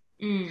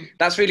 Mm.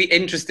 that's really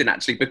interesting,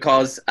 actually,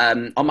 because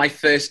on my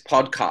first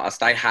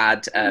podcast, I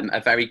had a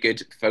very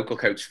good vocal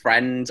coach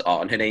friend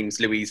on. Her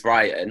name's Louise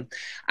Ryan,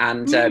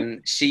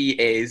 and she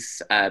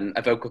is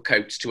a vocal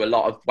coach to a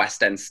lot of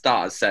West End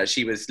stars.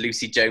 She was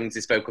Lucy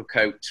Jones's vocal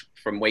coach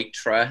from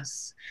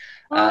Waitress.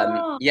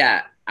 Oh,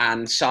 Yeah,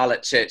 and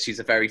Charlotte Church, who's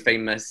a very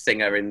famous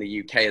singer in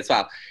the UK as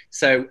well.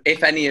 So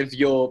if any of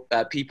your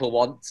people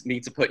want me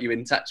to put you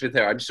in touch with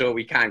her, I'm sure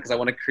we can, because I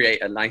want to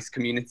create a nice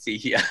community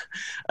here.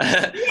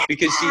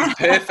 Because she's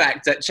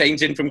perfect at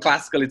changing from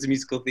classical into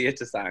musical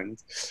theatre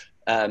sounds.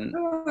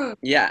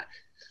 Yeah.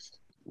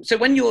 So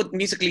when you're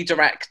musically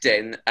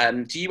directing,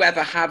 do you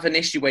ever have an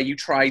issue where you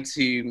try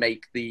to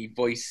make the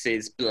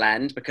voices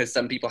blend? Because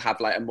some people have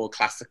like a more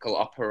classical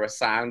opera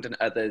sound and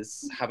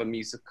others have a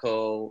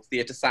musical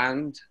theatre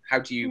sound. How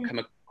do you come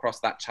across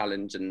that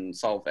challenge and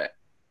solve it?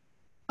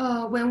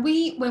 When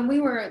we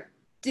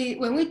did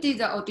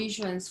the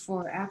auditions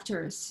for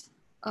actors,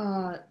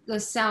 the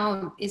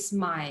sound is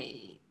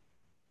my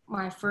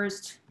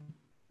first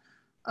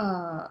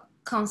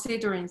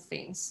considering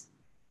things,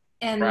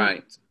 and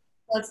Right.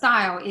 the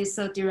style is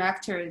a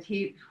director.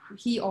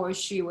 He or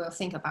she will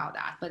think about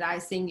that, but I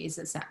think it's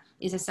a sound.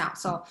 It's a sound.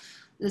 So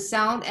the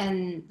sound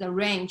and the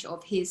range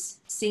of his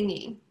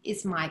singing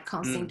is my Mm.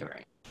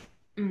 considering.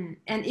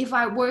 And if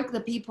I work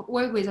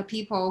with the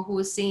people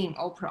who sing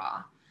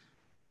opera,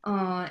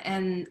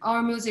 and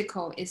our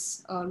musical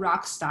is a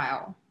rock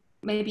style,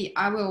 maybe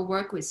I will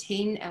work with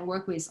him and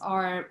work with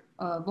our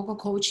vocal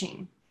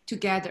coaching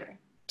together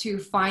to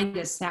find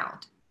the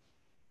sound.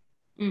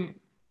 Mm.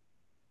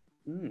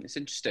 It's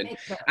interesting.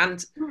 Make the-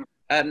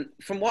 And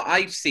from what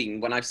I've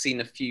seen, when I've seen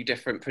a few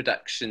different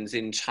productions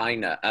in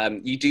China,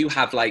 you do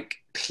have like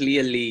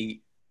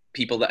clearly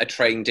people that are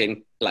trained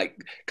in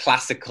like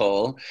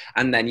classical,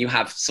 and then you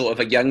have sort of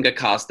a younger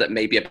cast that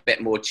may be a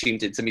bit more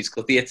tuned into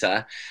musical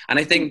theatre. And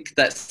I think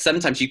that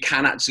sometimes you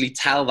can actually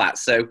tell that.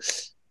 So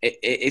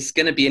it's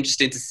going to be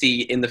interesting to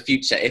see in the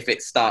future if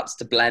it starts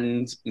to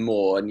blend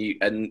more,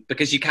 and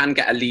because you can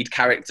get a lead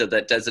character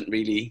that doesn't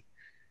really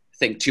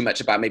think too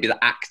much about maybe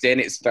the acting.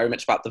 It's very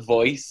much about the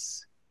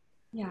voice.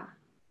 Yeah.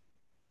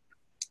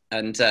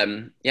 And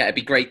yeah, it'd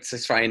be great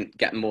to try and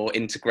get more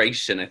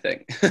integration, I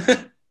think.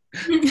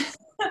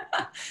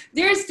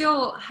 There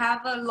still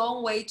have a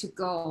long way to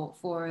go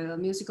for the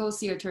musical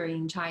theater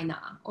in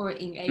China or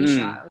in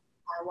Asia or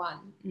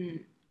Taiwan.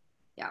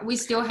 Yeah, we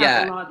still have a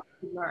Yeah. lot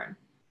to learn.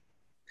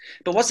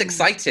 But what's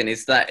exciting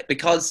is that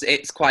because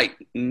it's quite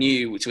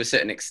new to a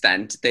certain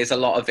extent, there's a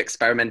lot of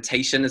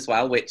experimentation as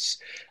well, which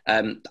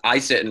I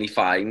certainly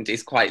find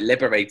is quite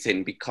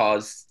liberating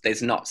because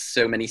there's not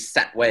so many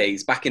set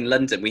ways. Back in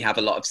London, we have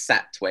a lot of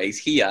set ways.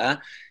 Here,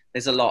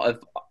 there's a lot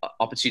of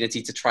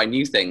opportunity to try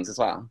new things as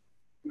well.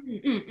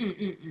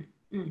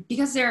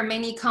 Because there are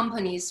many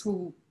companies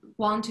who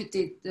want to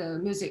do the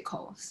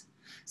musicals.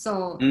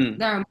 So Mm.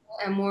 there are more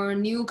and more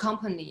new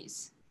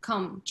companies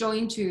come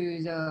join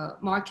to the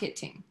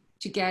marketing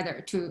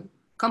together, to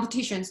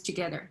competitions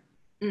together.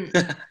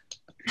 Yeah.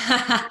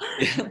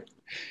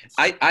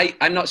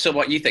 I'm not sure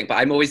what you think, but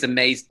I'm always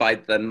amazed by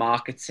the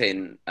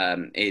marketing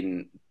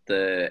in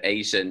the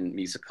Asian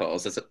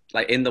musicals. As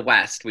like in the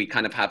West, we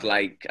kind of have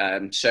like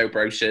show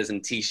brochures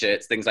and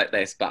T-shirts, things like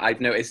this. But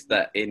I've noticed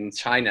that in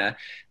China,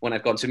 when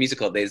I've gone to a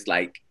musical, there's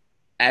like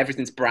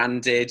everything's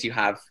branded. You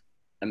have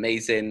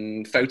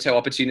amazing photo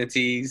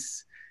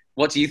opportunities.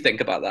 What do you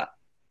think about that?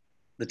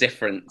 The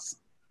difference?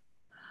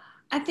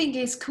 I think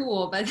it's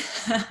cool, but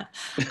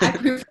I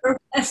prefer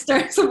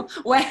Western's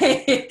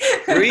way.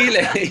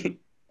 Really?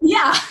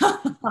 Yeah.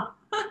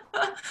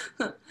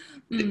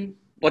 Mm.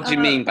 What do you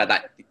mean by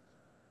that?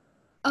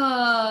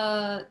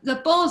 The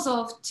both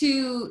of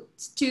two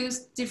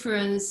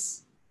different.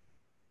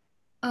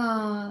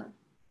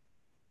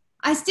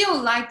 I still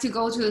like to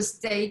go to the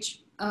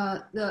stage,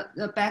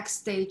 the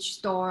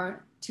backstage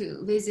door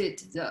to visit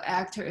the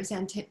actors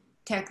and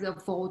take the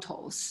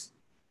photos.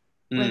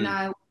 When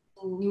I was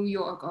in New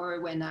York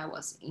or when I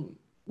was in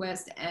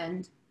West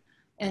End,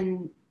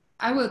 and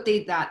I will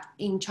did that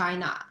in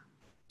China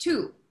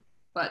too,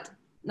 but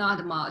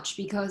not much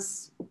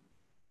because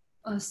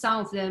some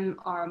of them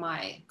are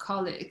my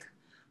colleague.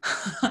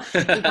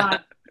 If I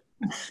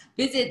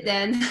visit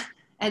them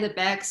at the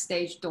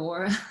backstage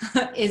door,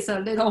 it's a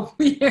little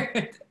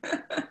weird.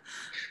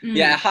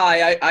 Yeah,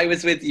 hi, I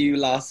was with you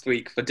last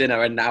week for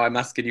dinner and now I'm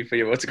asking you for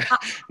your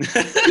autograph.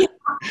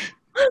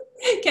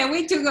 Can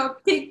we take a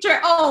picture?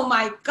 Oh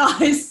my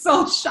God, it's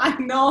so shy.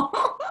 No.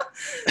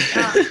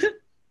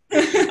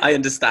 I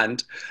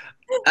understand.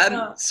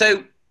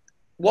 So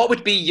what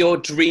would be your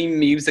dream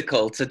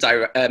musical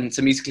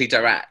to musically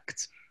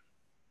direct?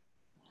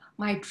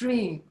 My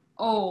dream.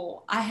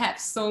 Oh, I have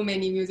so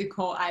many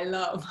musical I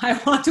love. I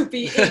want to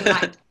be in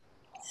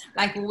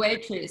like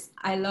Waitress.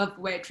 I love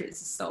Waitress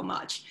so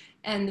much.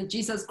 And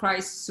Jesus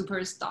Christ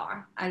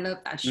Superstar. I love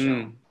that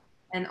show.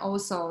 And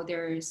also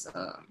there's,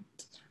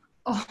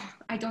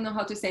 I don't know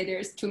how to say,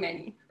 there's too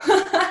many.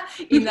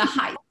 In the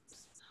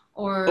Heights.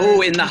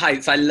 In the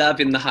Heights. I love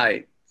In the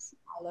Heights.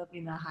 I love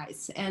In the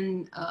Heights.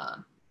 And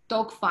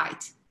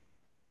Dogfight.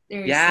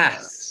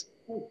 There's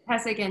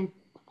Pasek and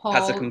Paul.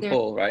 Pasek and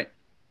Paul, right?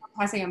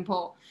 Pasek and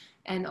Paul.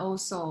 And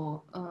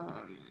also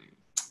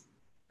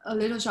A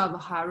Little Shop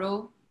of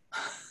Horror.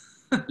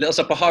 Little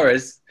Shop of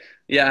Horrors,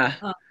 yeah.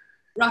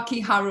 Rocky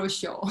Horror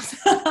Show.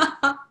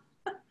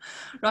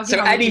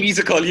 Any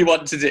musical you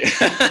want to do?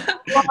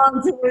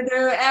 Want to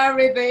do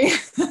everything.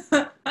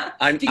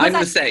 I'm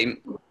the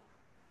same.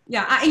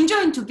 Yeah, I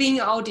enjoy to being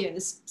an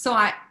audience. So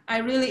I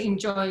really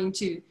enjoy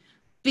to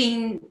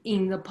being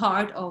in the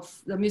part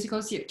of the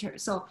musical theater.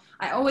 So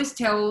I always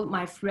tell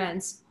my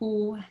friends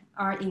who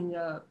are in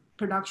the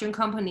production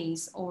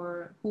companies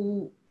or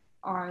who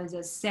are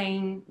the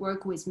same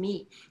work with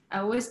me, I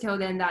always tell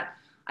them that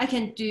I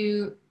can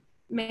do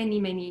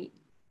many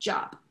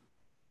jobs.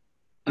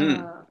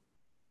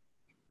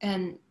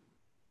 And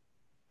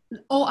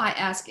all I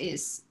ask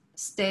is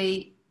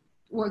stay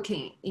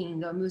working in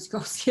the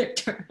musical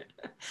theater.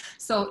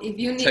 So if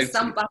you need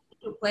somebody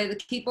to play the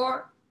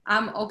keyboard,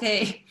 I'm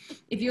okay.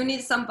 If you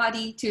need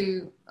somebody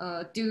to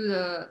do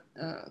the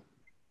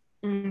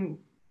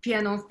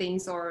piano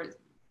things or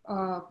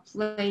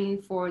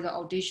playing for the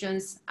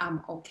auditions,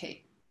 I'm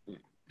okay.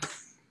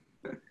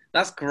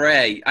 That's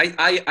great.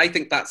 I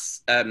think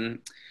that's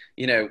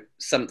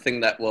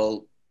something that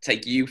will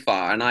take you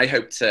far, and I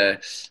hope to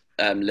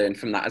learn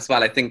from that as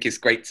well. I think it's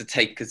great to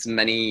take as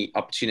many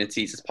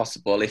opportunities as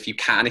possible if you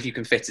can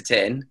fit it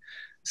in.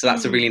 So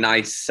that's a really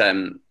nice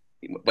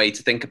way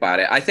to think about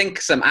it. I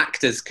think some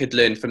actors could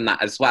learn from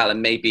that as well,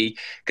 and maybe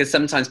because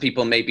sometimes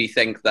people maybe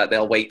think that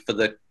they'll wait for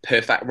the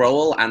perfect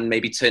role and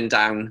maybe turn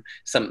down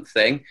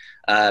something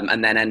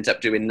and then end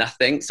up doing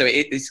nothing. So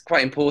it is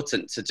quite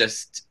important to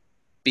just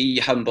be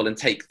humble and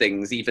take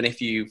things, even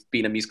if you've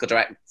been a musical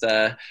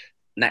director.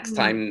 Next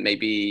time,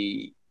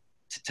 maybe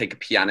to take a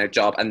piano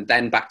job and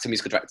then back to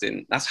musical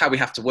directing. That's how we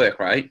have to work,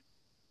 right?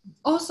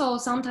 Also,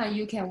 sometimes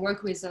you can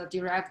work with a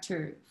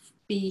director,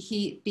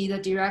 be the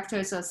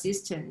director's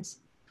assistant,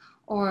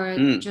 or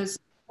just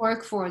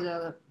work for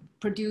the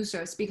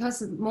producers,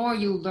 because more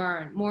you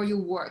learn, more you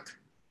work.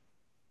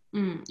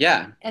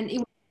 Yeah. And it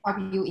will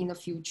help you in the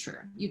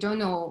future. You don't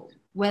know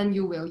when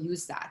you will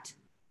use that.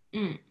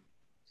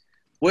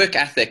 Work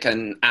ethic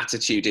and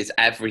attitude is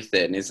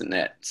everything, isn't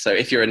it? So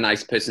if you're a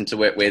nice person to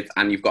work with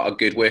and you've got a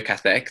good work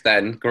ethic,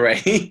 then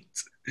great,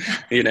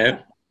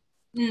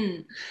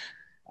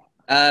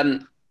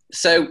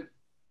 So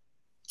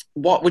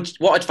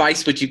what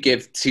advice would you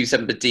give to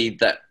somebody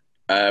that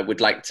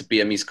would like to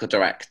be a musical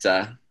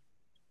director?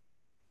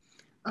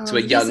 To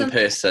a young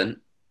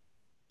person?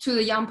 To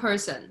the young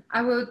person,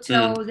 I will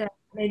tell them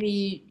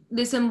maybe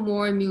listen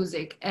more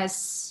music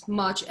as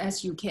much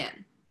as you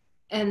can.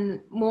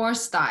 And more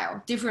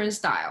style, different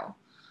style,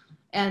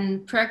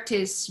 and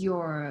practice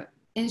your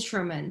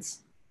instruments.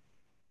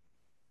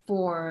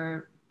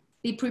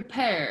 Be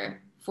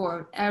prepared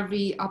for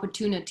every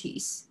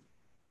opportunities.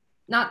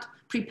 Not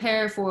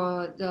prepare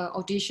for the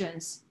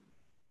auditions.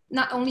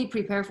 Not only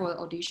prepare for the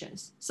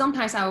auditions.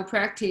 Sometimes I will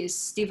practice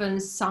Stephen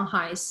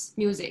Sondheim's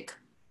music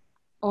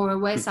or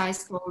West Side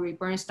Story,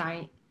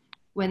 Bernstein,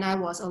 when I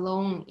was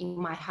alone in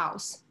my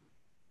house.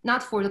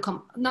 not for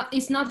the not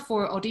it's not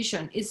for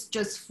audition. It's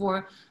just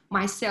for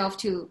myself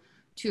to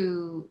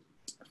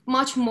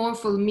much more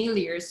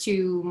familiar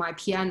to my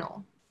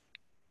piano.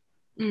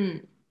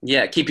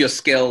 Yeah, keep your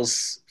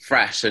skills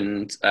fresh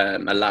and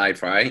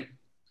alive, right?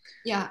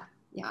 Yeah,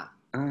 yeah.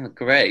 Oh,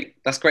 great.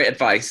 That's great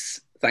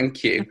advice.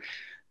 Thank you.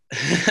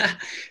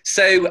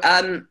 So,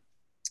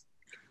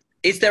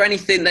 is there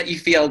anything that you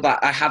feel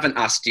that I haven't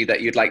asked you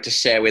that you'd like to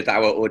share with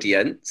our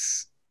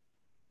audience?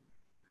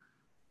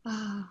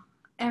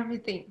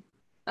 Everything.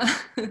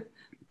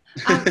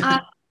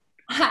 I,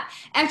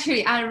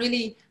 actually, I'm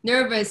really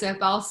nervous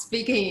about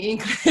speaking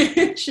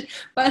English,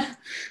 but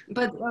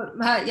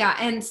yeah,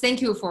 and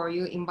thank you for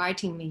you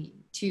inviting me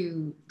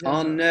to the.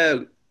 Oh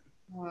no.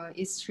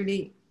 It's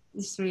really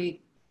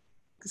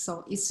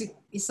so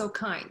it's so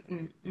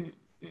kind.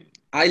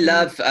 I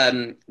love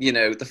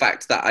the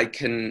fact that I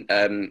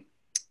can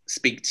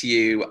speak to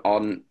you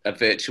on a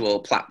virtual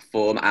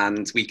platform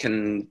and we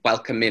can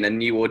welcome in a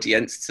new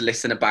audience to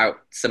listen about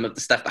some of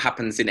the stuff that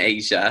happens in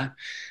Asia.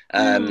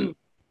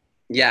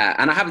 Yeah,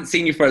 and I haven't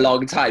seen you for a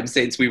long time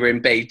since we were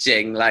in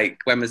Beijing. Like,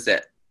 when was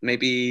it?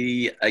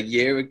 Maybe a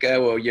year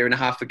ago or a year and a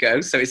half ago.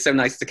 So it's so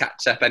nice to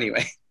catch up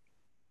anyway.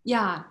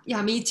 Yeah,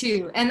 me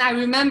too. And I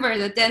remember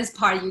the dance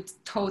part you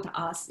told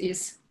us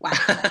is wow.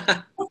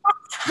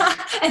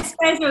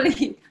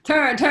 Especially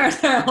turn.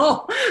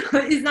 Oh,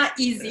 it's not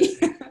easy.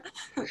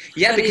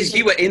 Yeah, because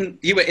you were in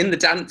the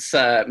dance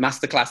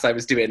masterclass I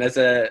was doing as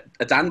a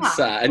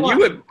dancer, and you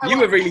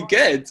were really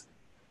good.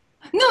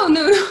 No, I'm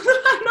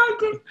not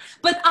good.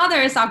 But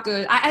others are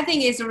good. I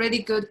think it's a really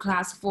good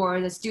class for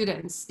the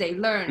students. They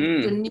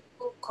learn the new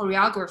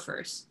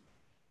choreographers.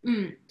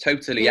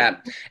 Totally, yeah.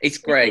 It's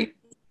great.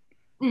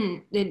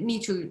 They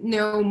need to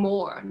know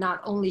more,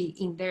 not only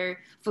in their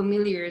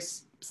familiar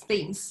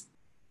things.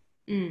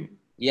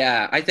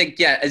 Yeah, I think,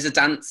 as a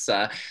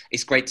dancer,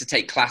 it's great to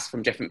take class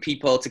from different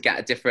people to get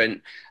a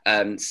different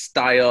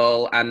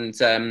style. And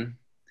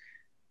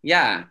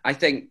I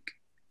think,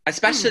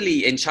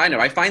 especially in China,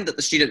 I find that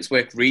the students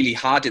work really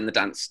hard in the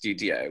dance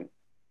studio.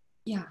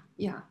 Yeah.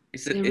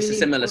 It's a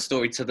similar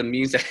story to the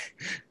music.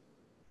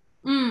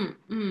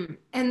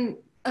 And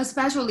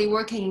especially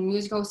working in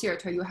musical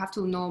theater, you have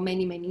to know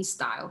many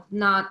styles,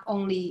 not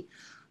only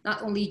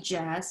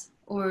jazz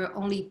or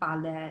only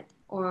ballet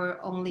or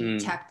only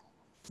tap.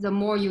 The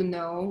more you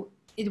know,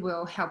 it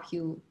will help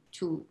you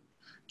to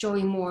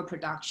join more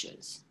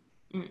productions.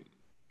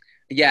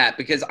 Yeah,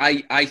 because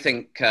I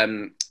think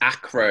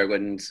acro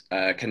and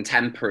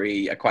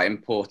contemporary are quite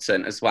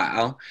important as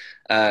well.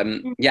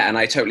 Yeah, and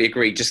I totally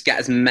agree. Just get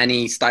as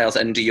many styles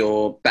under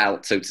your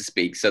belt, so to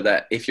speak, so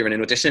that if you're in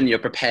an audition, you're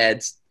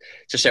prepared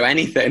to show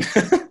anything.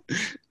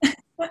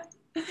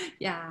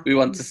 Yeah. We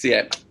want to see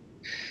it.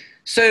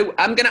 So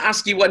I'm going to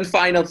ask you one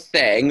final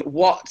thing.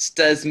 What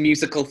does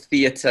musical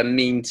theatre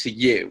mean to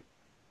you?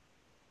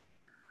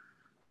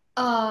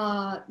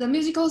 The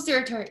musical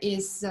theater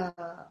is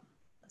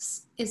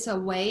it's a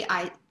way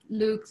I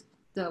look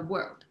the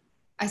world.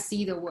 I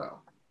see the world.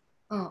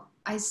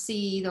 I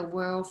see the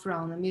world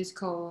from the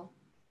musical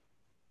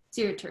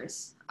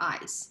theater's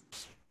eyes.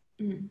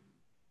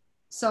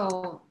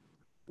 So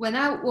when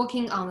I'm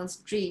walking on the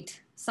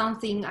street,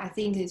 something I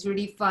think is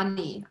really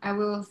funny, I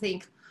will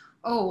think,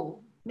 oh,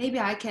 maybe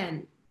I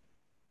can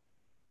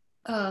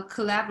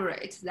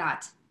collaborate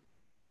that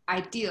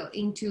idea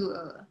into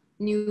a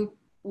new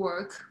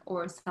work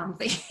or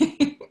something.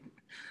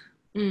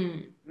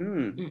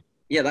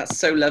 Yeah, that's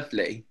so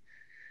lovely.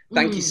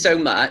 Thank you so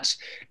much.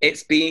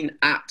 It's been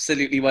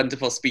absolutely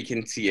wonderful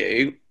speaking to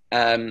you.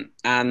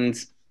 And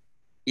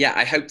yeah,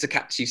 I hope to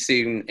catch you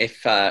soon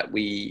if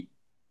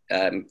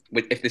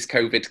if this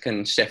COVID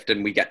can shift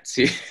and we get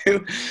to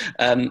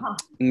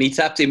meet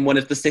up in one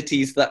of the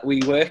cities that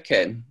we work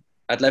in.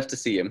 I'd love to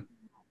see you.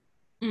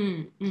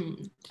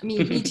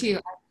 Me too.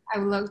 I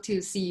would love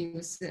to see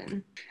you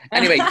soon.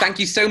 Anyway, thank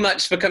you so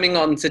much for coming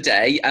on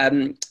today.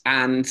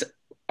 And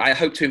I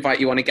hope to invite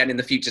you on again in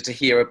the future to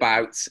hear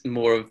about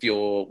more of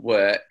your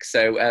work.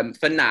 So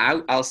for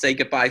now, I'll say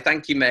goodbye.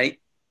 Thank you, May.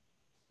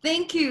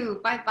 Thank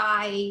you.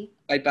 Bye-bye.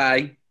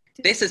 Bye-bye.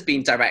 This has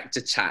been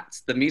Director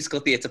Chat, the musical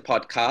theatre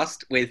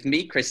podcast with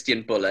me,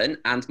 Christian Bullen,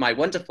 and my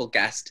wonderful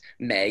guest,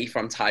 May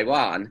from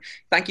Taiwan.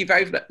 Thank you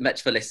very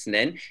much for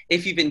listening.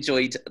 If you've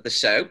enjoyed the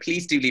show,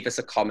 please do leave us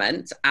a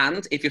comment.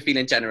 And if you're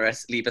feeling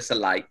generous, leave us a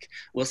like.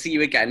 We'll see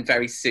you again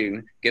very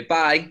soon.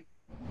 Goodbye.